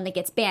he's the one that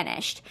gets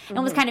banished. And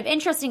what was kind of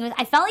interesting was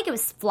I felt like it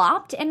was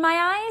flopped in my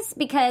eyes,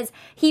 because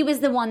he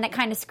was the one that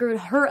kind of screwed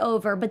her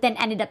over, but then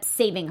ended up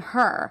saving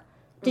her.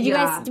 Did you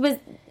guys?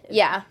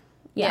 Yeah.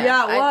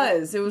 Yeah, it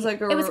was. It was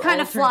like it was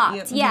kind of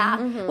flopped,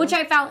 which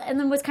I found, and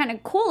then was kind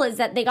of cool is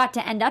that they got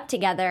to end up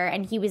together,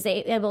 and he was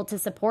able to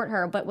support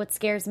her. But what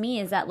scares me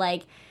is that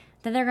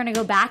then they're going to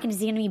go back, and is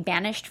he going to be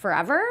banished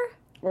forever?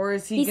 Or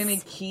is he going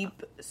to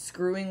keep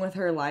screwing with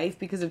her life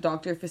because of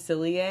Dr.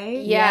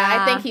 Facilier? Yeah,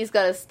 I think he's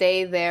going to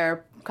stay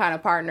there kind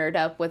of partnered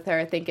up with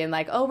her, thinking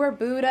like, oh, we're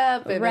booed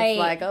up. And it's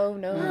like, oh,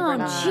 no, we're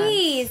not. Oh,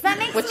 jeez. That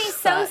makes me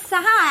so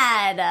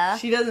sad.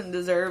 She doesn't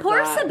deserve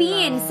Poor that.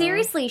 Sabine. No.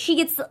 Seriously. She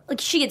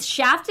gets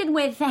shafted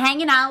with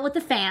hanging out with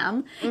the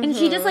fam. And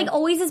she just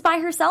always is by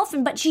herself.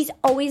 But she's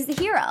always the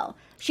hero.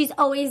 She's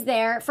always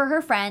there for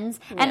her friends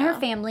and her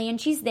family,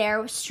 and she's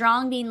there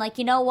strong, being like,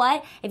 you know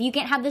what? If you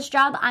can't have this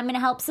job, I'm going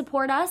to help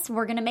support us.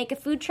 We're going to make a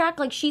food truck.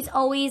 She's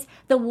always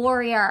the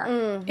warrior.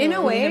 In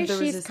a way,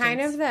 she's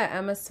kind of the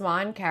Emma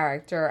Swan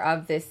character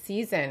of this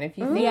season. If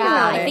you think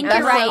about it, I think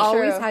you're right.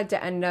 Always had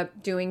to end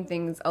up doing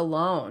things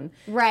alone,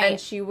 right? And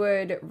she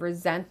would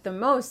resent the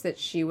most that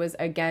she was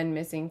again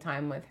missing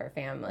time with her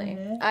family.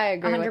 I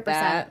agree 100%. With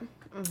that.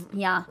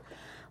 Yeah.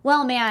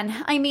 Well,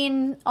 man, I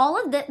mean,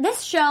 all of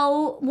this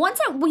show, once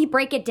we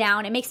break it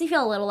down, it makes me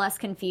feel a little less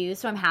confused,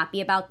 so I'm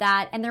happy about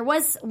that. And there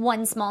was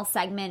one small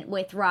segment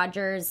with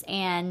Rogers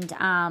and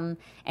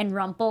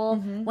Rumple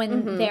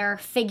when they're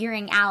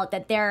figuring out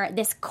that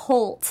this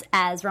cult,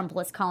 as Rumple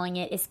is calling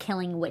it, is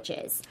killing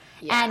witches.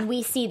 Yeah. And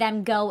we see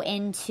them go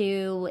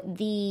into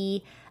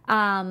the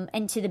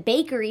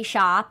bakery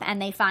shop,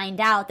 and they find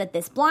out that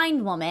this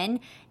blind woman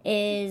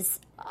is...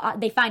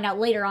 they find out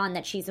later on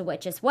that she's a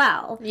witch as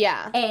well.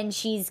 Yeah. And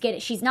she's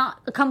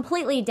not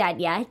completely dead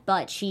yet,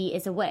 but she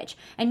is a witch.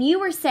 And you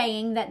were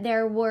saying that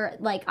there were,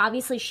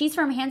 obviously she's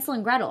from Hansel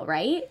and Gretel,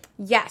 right?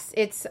 Yes,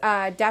 it's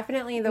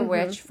definitely the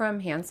witch from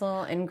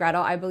Hansel and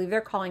Gretel. I believe they're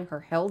calling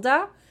her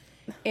Hilda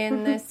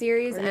in the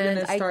series. Are you going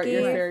to start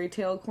your fairy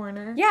tale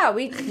corner? Yeah,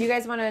 you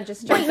guys want to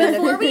just jump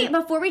into...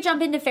 Before we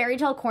jump into fairy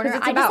tale corner,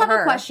 I just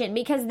have a question,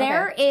 because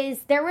there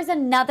was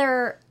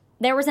another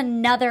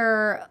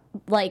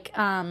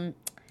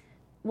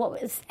what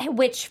was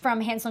witch from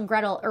Hansel and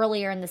Gretel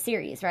earlier in the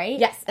series, right?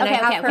 Yes, and I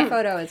have her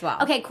photo as well.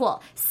 Okay,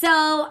 cool. So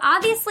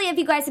obviously, if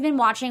you guys have been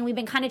watching, we've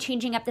been kind of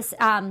changing up this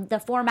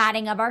the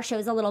formatting of our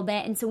shows a little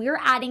bit, and so we are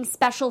adding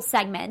special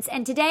segments.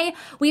 And today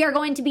we are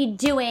going to be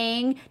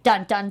doing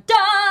dun dun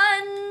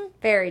dun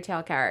fairy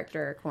tale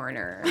character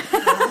corner.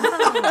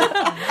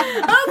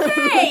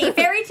 Okay,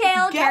 fairy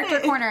tale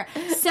character corner.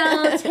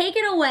 So take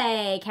it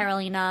away,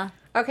 Carolina.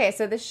 Okay,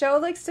 so the show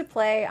likes to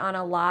play on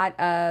a lot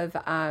of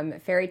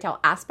fairy tale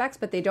aspects,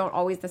 but they don't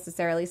always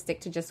necessarily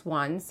stick to just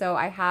one. So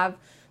I have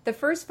the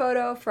first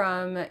photo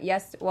from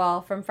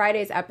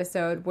Friday's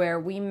episode where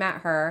we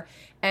met her,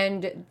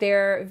 and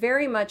they're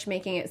very much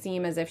making it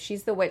seem as if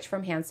she's the witch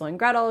from Hansel and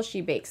Gretel. She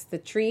bakes the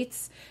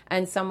treats,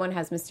 and someone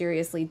has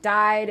mysteriously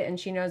died, and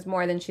she knows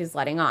more than she's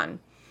letting on.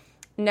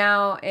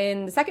 Now,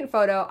 in the second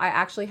photo, I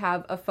actually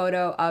have a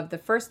photo of the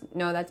first...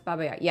 No, that's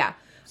Baba Yaga. Yeah,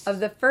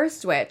 of the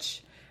first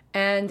witch.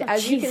 And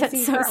as you can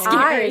see, her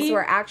eyes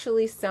were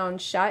actually sewn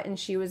shut, and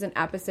she was in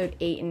episode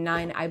 8 and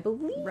 9, I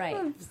believe,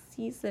 of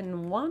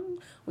season 1.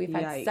 We've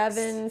had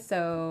 7,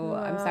 so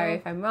I'm sorry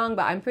if I'm wrong,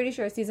 but I'm pretty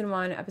sure season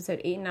 1, episode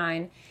 8 and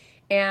 9.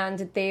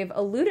 And they've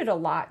alluded a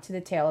lot to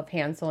the tale of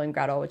Hansel and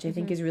Gretel, which I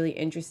think is really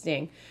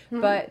interesting.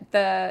 But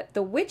the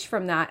witch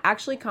from that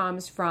actually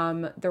comes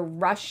from the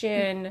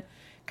Russian...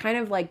 kind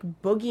of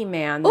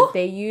boogeyman that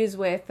they use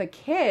with the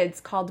kids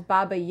called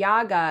Baba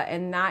Yaga,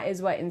 and that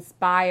is what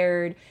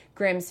inspired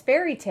Grimm's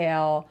fairy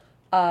tale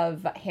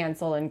of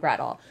Hansel and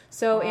Gretel.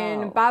 So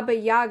in Baba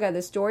Yaga,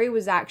 the story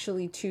was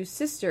actually 2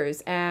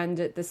 sisters, and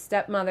the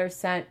stepmother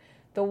sent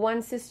the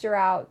one sister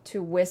out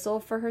to whistle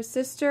for her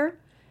sister,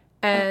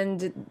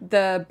 and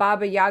the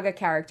Baba Yaga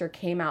character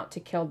came out to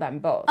kill them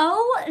both.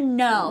 Oh,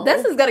 no.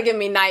 This is going to give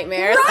me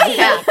nightmares.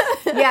 Right.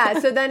 Yeah,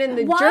 so then in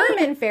the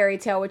German fairy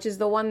tale, which is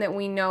the one that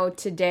we know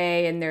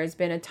today, and there's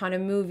been a ton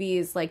of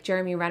movies, like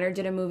Jeremy Renner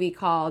did a movie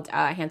called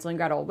Hansel and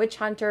Gretel Witch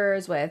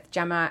Hunters with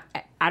Gemma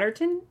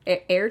Ayrton.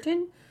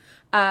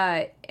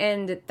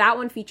 And that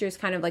one features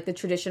kind of like the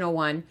traditional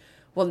one.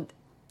 Well,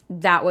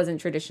 that wasn't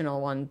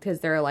traditional one because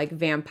they're like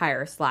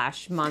vampire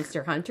 /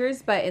 monster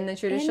hunters. But in the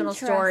traditional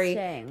story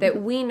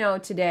that we know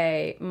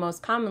today,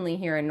 most commonly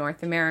here in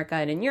North America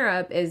and in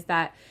Europe, is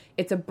that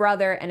it's a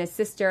brother and a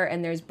sister,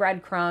 and there's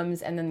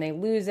breadcrumbs, and then they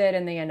lose it,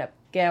 and they end up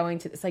going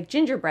to this like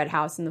gingerbread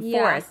house in the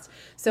forest.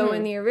 So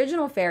in the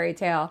original fairy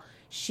tale,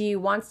 she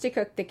wants to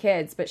cook the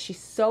kids, but she's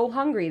so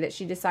hungry that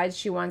she decides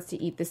she wants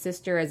to eat the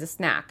sister as a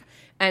snack.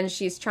 And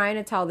she's trying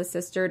to tell the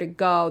sister to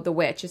go, the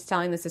witch is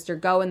telling the sister,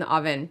 go in the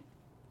oven.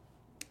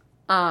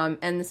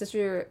 And the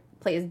sister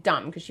plays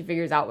dumb because she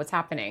figures out what's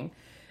happening.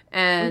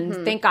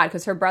 And thank God,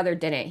 because her brother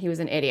didn't. He was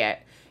an idiot.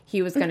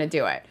 He was going to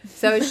do it.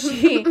 So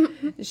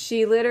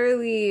she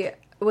literally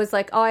was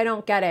like, oh, I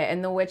don't get it.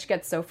 And the witch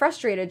gets so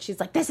frustrated. She's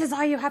like, this is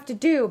all you have to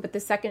do. But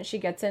the second she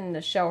gets in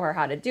to show her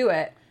how to do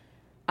it,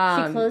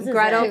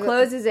 Gretel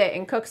closes it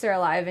and cooks her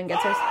alive and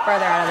gets her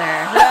brother out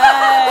of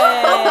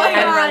there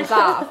and runs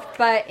off.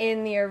 But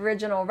in the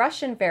original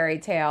Russian fairy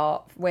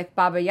tale with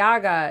Baba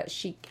Yaga,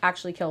 she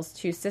actually kills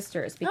 2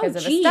 sisters because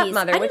of a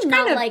stepmother, which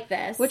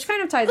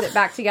kind of ties it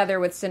back together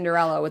with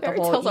Cinderella with the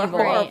whole evil.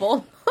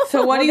 Horrible.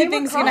 So what do you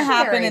think's going to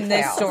happen in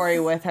this story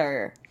with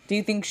her? Do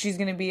you think she's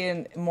going to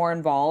be more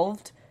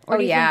involved? I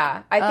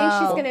think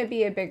she's going to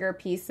be a bigger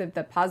piece of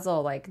the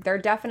puzzle. Like, they're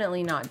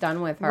definitely not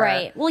done with her.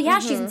 Right. Well, yeah,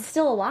 she's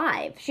still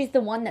alive. She's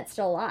the one that's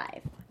still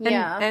alive.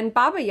 And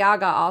Baba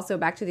Yaga, also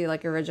back to the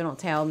like original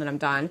tale, and then I'm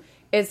done,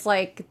 is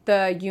like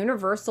the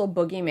universal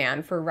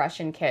boogeyman for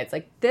Russian kids.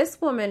 Like, this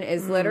woman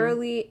is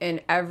literally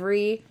in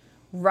every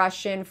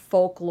Russian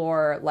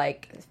folklore,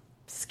 like,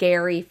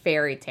 scary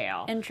fairy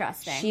tale.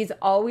 Interesting. She's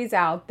always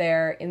out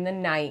there in the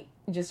night,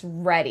 just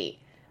ready.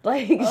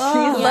 Like, she's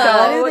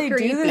so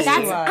creepy.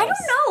 I don't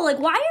know. Like,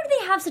 why do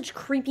they have such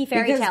creepy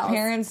fairy tales? Because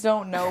parents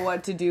don't know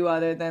what to do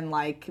other than,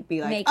 like,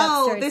 be like,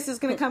 this is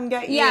going to come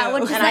get you. Yeah,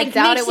 which is and like, I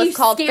doubt it was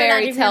called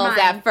fairy tales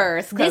at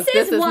first. This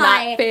is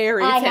not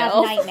fairy tales. I have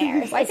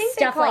nightmares. I think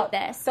stuff like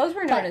this. Those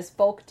were known as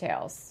folk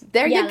tales.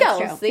 There you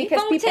go. See?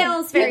 Because folk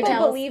tales, fairy people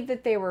tales. believed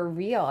that they were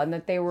real and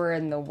that they were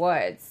in the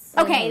woods.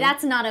 Okay,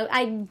 that's not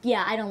I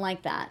don't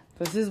like that.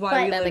 This is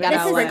why we live in gotta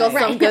LA. sprinkle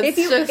some good If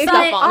you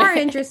stuff on are it.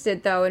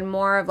 interested, though, in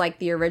more of like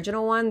the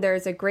original one,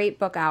 there's a great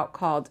book out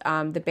called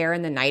The Bear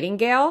and the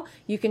Nightingale.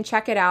 You can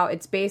check it out.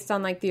 It's based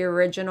on like the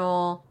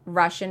original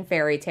Russian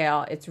fairy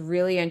tale. It's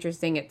really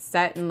interesting. It's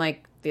set in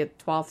like the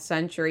 12th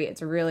century.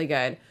 It's really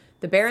good.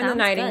 The Bear and the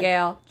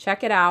Nightingale. Good.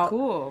 Check it out.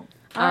 Cool.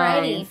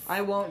 Alrighty. I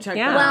won't check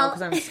that out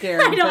because I'm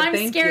scared. I know, but I'm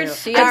thank scared. You.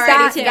 She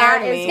already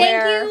scared me.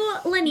 Thank you,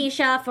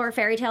 Lanisha, for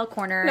Fairy Tale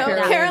Corner. No,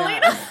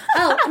 Carolina.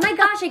 Oh my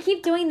gosh, I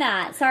keep doing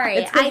that. Sorry.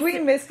 It's because we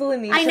miss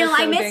Lanisha. I know,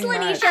 so I miss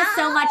Lanisha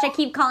so much. I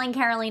keep calling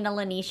Carolina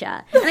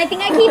Lanisha. And I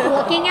think I keep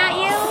looking at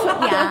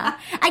you. Yeah.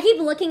 I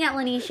keep looking at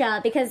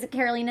Lanisha because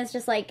Carolina's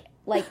just like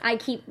I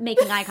keep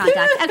making eye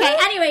contact. Okay,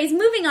 anyways,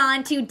 moving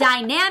on to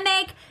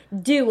Dynamic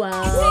Duo.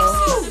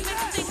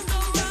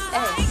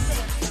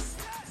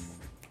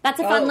 That's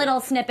a fun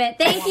little snippet.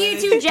 Thank you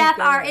to Jeff,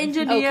 our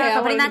engineer,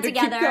 for putting that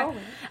together.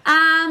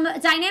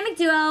 Dynamic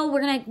Duo,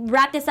 we're going to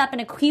wrap this up in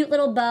a cute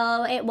little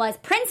bow. It was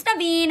Prince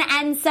Naveen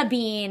and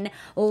Sabine.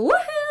 Woohoo!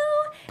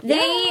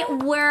 They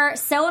were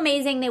so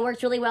amazing. They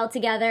worked really well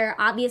together.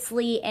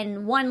 Obviously,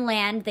 in one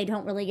land, they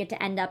don't really get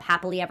to end up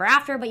happily ever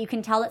after, but you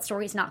can tell that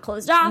story's not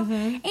closed off.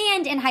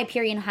 And in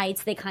Hyperion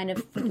Heights, they kind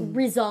of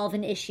resolve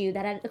an issue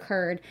that had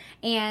occurred,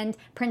 and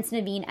Prince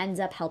Naveen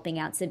ends up helping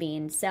out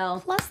Sabine.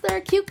 So, plus, they're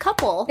a cute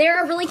couple.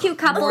 They're a really cute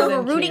couple.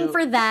 We're rooting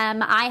for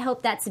them. I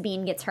hope that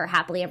Sabine gets her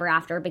happily ever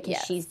after because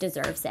she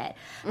deserves it.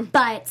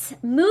 But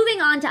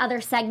moving on to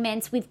other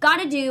segments, we've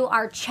got to do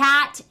our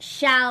chat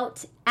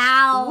shout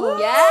out.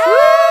 Yes!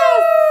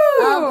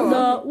 Of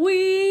the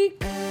week.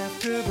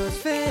 AfterBuzz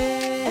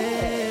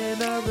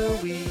fan of the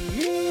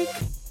week.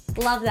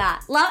 Love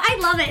that. I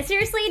love it.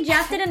 Seriously,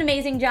 Jeff did an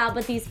amazing job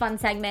with these fun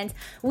segments.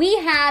 We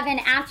have an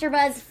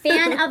AfterBuzz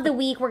fan of the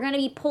week. We're going to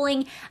be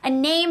pulling a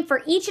name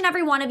for each and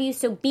every one of you,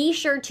 so be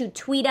sure to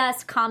tweet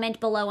us, comment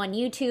below on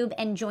YouTube,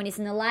 and join us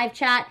in the live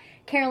chat.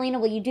 Carolina,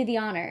 will you do the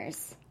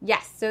honors?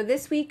 Yes. So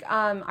this week,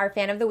 our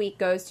fan of the week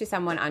goes to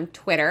someone on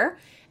Twitter.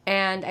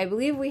 And I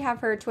believe we have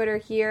her Twitter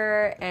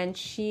here, and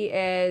she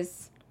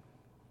is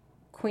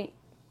Queen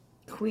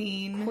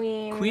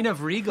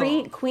of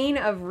Regal. Queen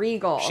of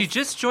Regal. She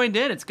just joined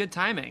in. It's good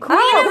timing. Queen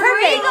of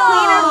Regal.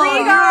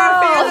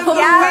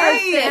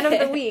 Fan of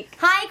the week.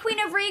 Hi, Queen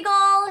of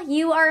Regal.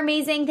 You are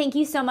amazing. Thank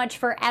you so much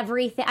for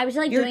everything. I was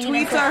like your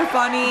doing tweets are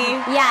funny.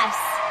 Yes.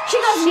 She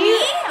goes me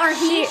or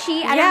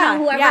she. I don't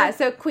know. Whoever. Yeah.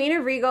 So Queen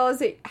of Regal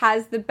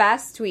has the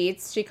best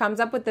tweets. She comes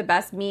up with the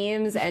best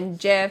memes and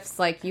gifs.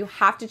 Like, you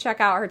have to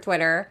check out her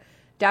Twitter.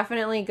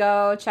 Definitely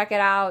go check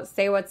it out.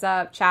 Say what's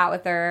up. Chat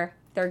with her.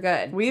 They're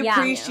good. We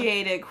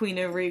appreciate it, Queen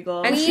of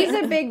Regal. And she's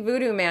a big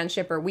Voodoo Man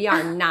shipper. We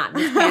are not.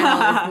 This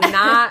panel is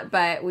not,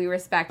 but we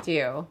respect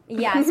you.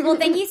 Yes. Well,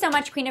 thank you so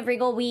much, Queen of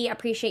Regal. We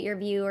appreciate your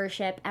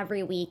viewership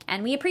every week,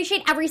 and we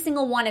appreciate every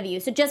single one of you.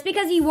 So just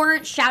because you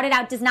weren't shouted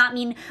out does not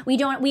mean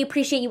we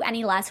appreciate you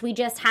any less. We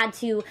just had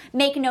to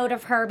make note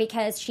of her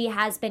because she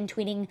has been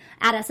tweeting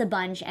at us a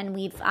bunch, and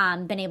we've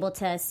been able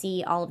to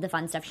see all of the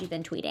fun stuff she's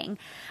been tweeting.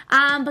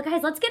 But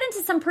guys, let's get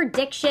into some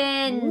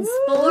predictions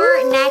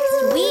for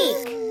next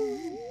week.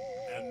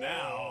 And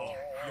now,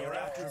 your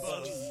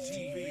AfterBuzz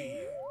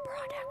TV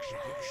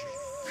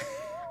predictions.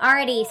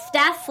 Alrighty,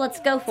 Steph, let's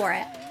go for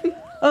it.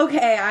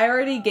 Okay, I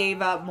already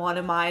gave up one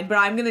of mine, but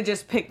I'm going to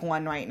just pick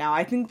one right now.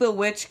 I think the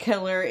witch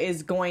killer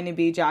is going to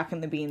be Jack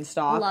and the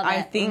Beanstalk. Love it.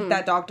 I think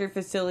that Dr.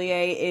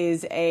 Facilier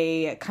is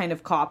a kind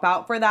of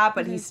cop-out for that,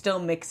 but he's still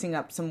mixing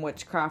up some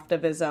witchcraft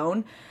of his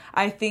own.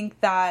 I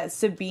think that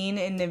Sabine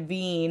and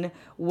Naveen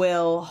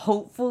will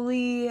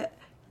hopefully...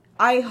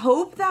 I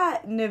hope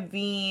that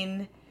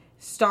Naveen...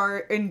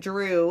 and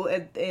Drew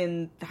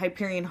in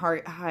Hyperion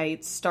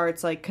Heights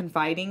starts like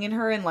confiding in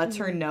her and lets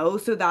her know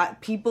so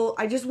that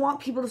I just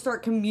want people to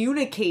start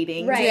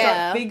communicating to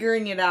start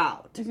figuring it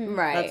out.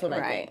 Right. That's what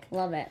I think.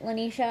 Love it.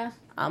 Lanisha?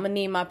 I'm gonna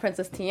need my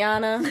Princess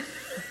Tiana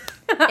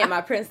and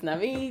my Prince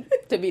Naveed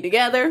to be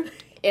together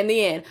in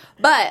the end.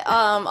 But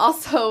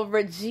also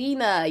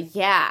Regina,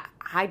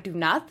 I do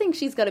not think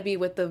she's going to be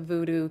with the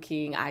Voodoo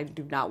King. I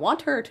do not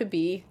want her to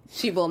be.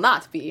 She will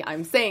not be.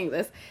 I'm saying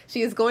this.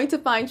 She is going to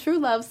find true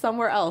love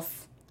somewhere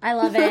else. I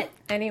love it.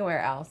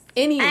 Anywhere else.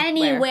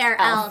 Anywhere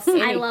else.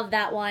 I love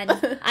that one.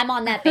 I'm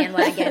on that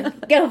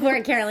bandwagon. Go for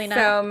it, Carolina.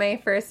 So my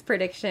first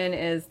prediction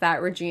is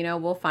that Regina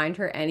will find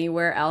her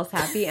anywhere else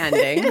happy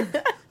ending.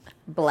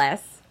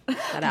 Bless.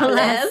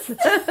 Bless.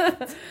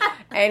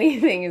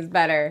 Anything is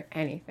better.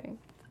 Anything.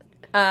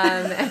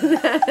 And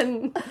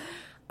then...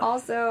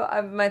 Also,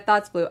 my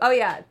thoughts blew. Oh,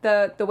 yeah,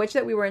 the witch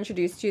that we were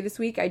introduced to this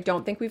week, I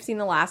don't think we've seen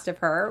the last of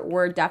her.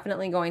 We're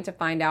definitely going to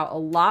find out a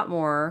lot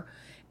more.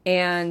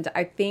 And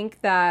I think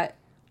that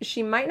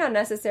she might not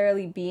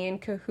necessarily be in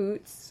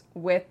cahoots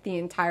with the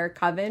entire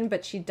coven,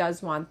 but she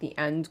does want the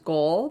end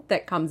goal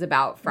that comes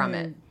about from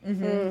it.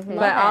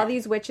 But all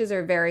these witches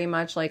are very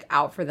much like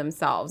out for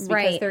themselves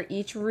because they're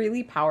each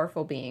really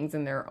powerful beings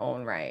in their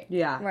own right.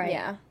 Yeah. Right.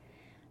 Yeah.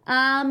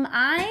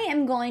 I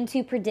am going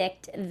to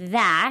predict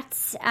that.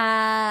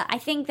 I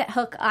think that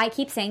Hook, I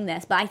keep saying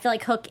this, but I feel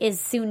like Hook is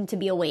soon to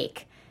be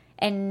awake.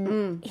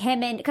 And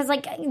because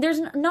like, there's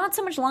not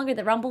so much longer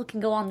that Rumble can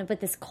go on with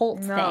this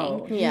cult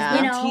thing. Yeah.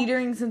 He's been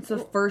teetering since the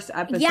first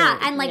episode. Yeah,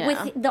 and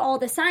like with all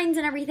the signs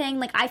and everything,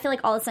 like I feel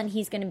like all of a sudden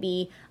he's going to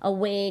be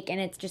awake and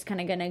it's just kind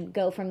of going to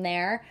go from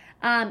there.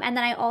 And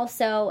then I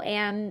also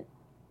am...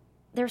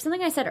 There was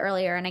something I said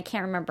earlier, and I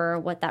can't remember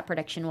what that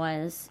prediction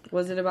was.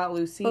 Was it about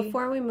Lucy?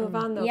 Before we move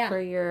on, though, for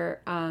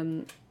your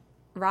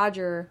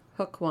Roger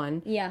Hook one,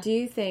 do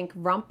you think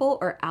Rumple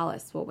or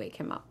Alice will wake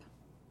him up?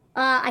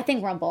 I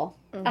think Rumple.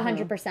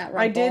 100% Rumple.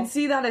 I did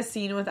see that a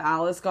scene with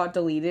Alice got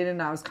deleted,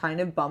 and I was kind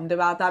of bummed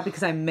about that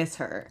because I miss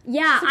her.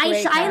 Yeah,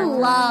 I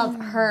love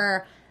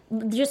her.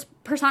 Just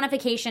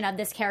personification of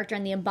this character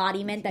and the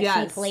embodiment that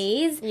she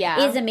plays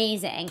is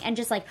amazing. And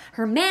just like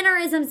her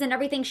mannerisms and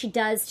everything she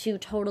does to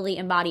totally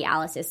embody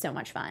Alice is so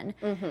much fun.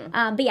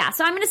 But yeah,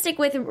 so I'm going to stick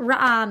with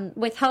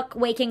Hook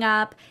waking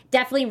up.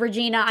 Definitely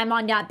Regina, I'm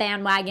on that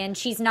bandwagon.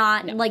 She's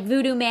not, like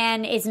Voodoo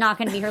Man is not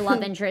going to be her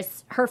love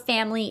interest. Her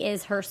family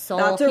is her soul.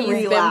 That's a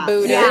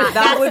relapse. Yeah,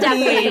 that would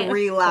be a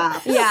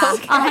relapse. Yeah,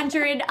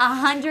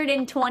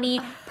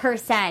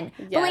 120%.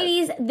 But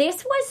ladies,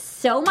 this was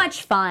so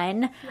much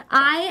fun.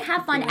 I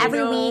have fun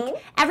every week.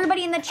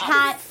 Everybody in the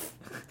chat,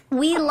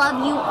 we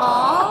love you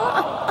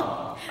all.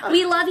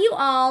 We love you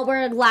all.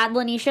 We're glad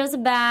Lanisha's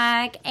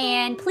back.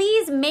 And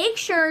please make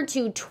sure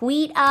to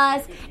tweet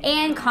us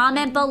and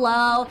comment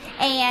below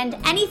and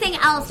anything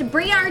else to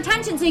bring our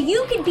attention so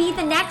you can be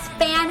the next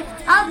fan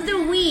of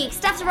the week.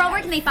 Steph Sabra, where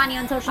can they find you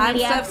on social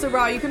media? I'm Steph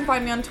Sabra. You can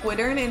find me on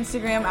Twitter and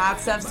Instagram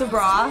at Steph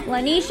Sabra.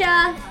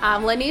 Lanisha.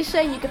 I'm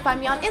Lanisha. You can find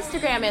me on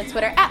Instagram and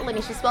Twitter at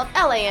Lanisha, spelled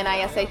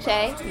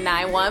Lanisha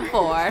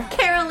 914.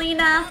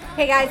 Carolina.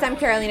 Hey guys, I'm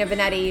Carolina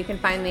Benetti. You can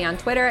find me on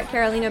Twitter at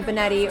Carolina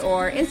Benetti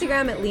or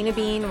Instagram at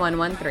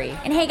LenaBean113.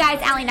 And hey guys,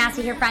 Allie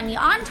Nasta here. Find me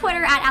on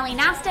Twitter at Allie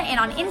Nasta and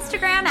on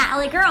Instagram at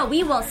Allie Girl.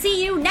 We will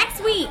see you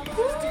next week.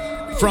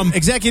 From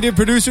executive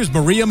producers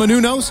Maria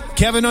Menounos,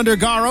 Kevin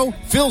Undergaro,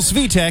 Phil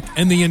Svitek,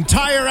 and the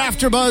entire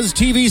AfterBuzz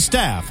TV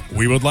staff,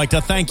 we would like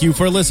to thank you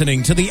for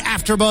listening to the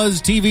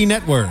AfterBuzz TV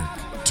network.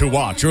 To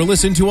watch or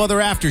listen to other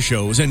after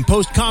shows and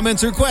post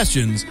comments or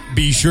questions,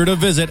 be sure to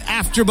visit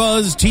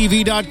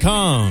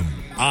AfterBuzzTV.com.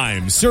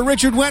 I'm Sir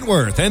Richard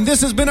Wentworth, and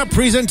this has been a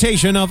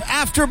presentation of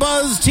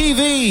AfterBuzz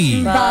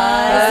TV.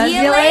 Buzz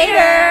you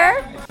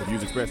later. The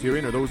views expressed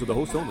herein are those of the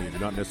hosts only and do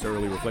not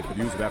necessarily reflect the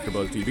views of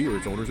AfterBuzz TV or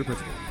its owners or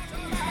principals.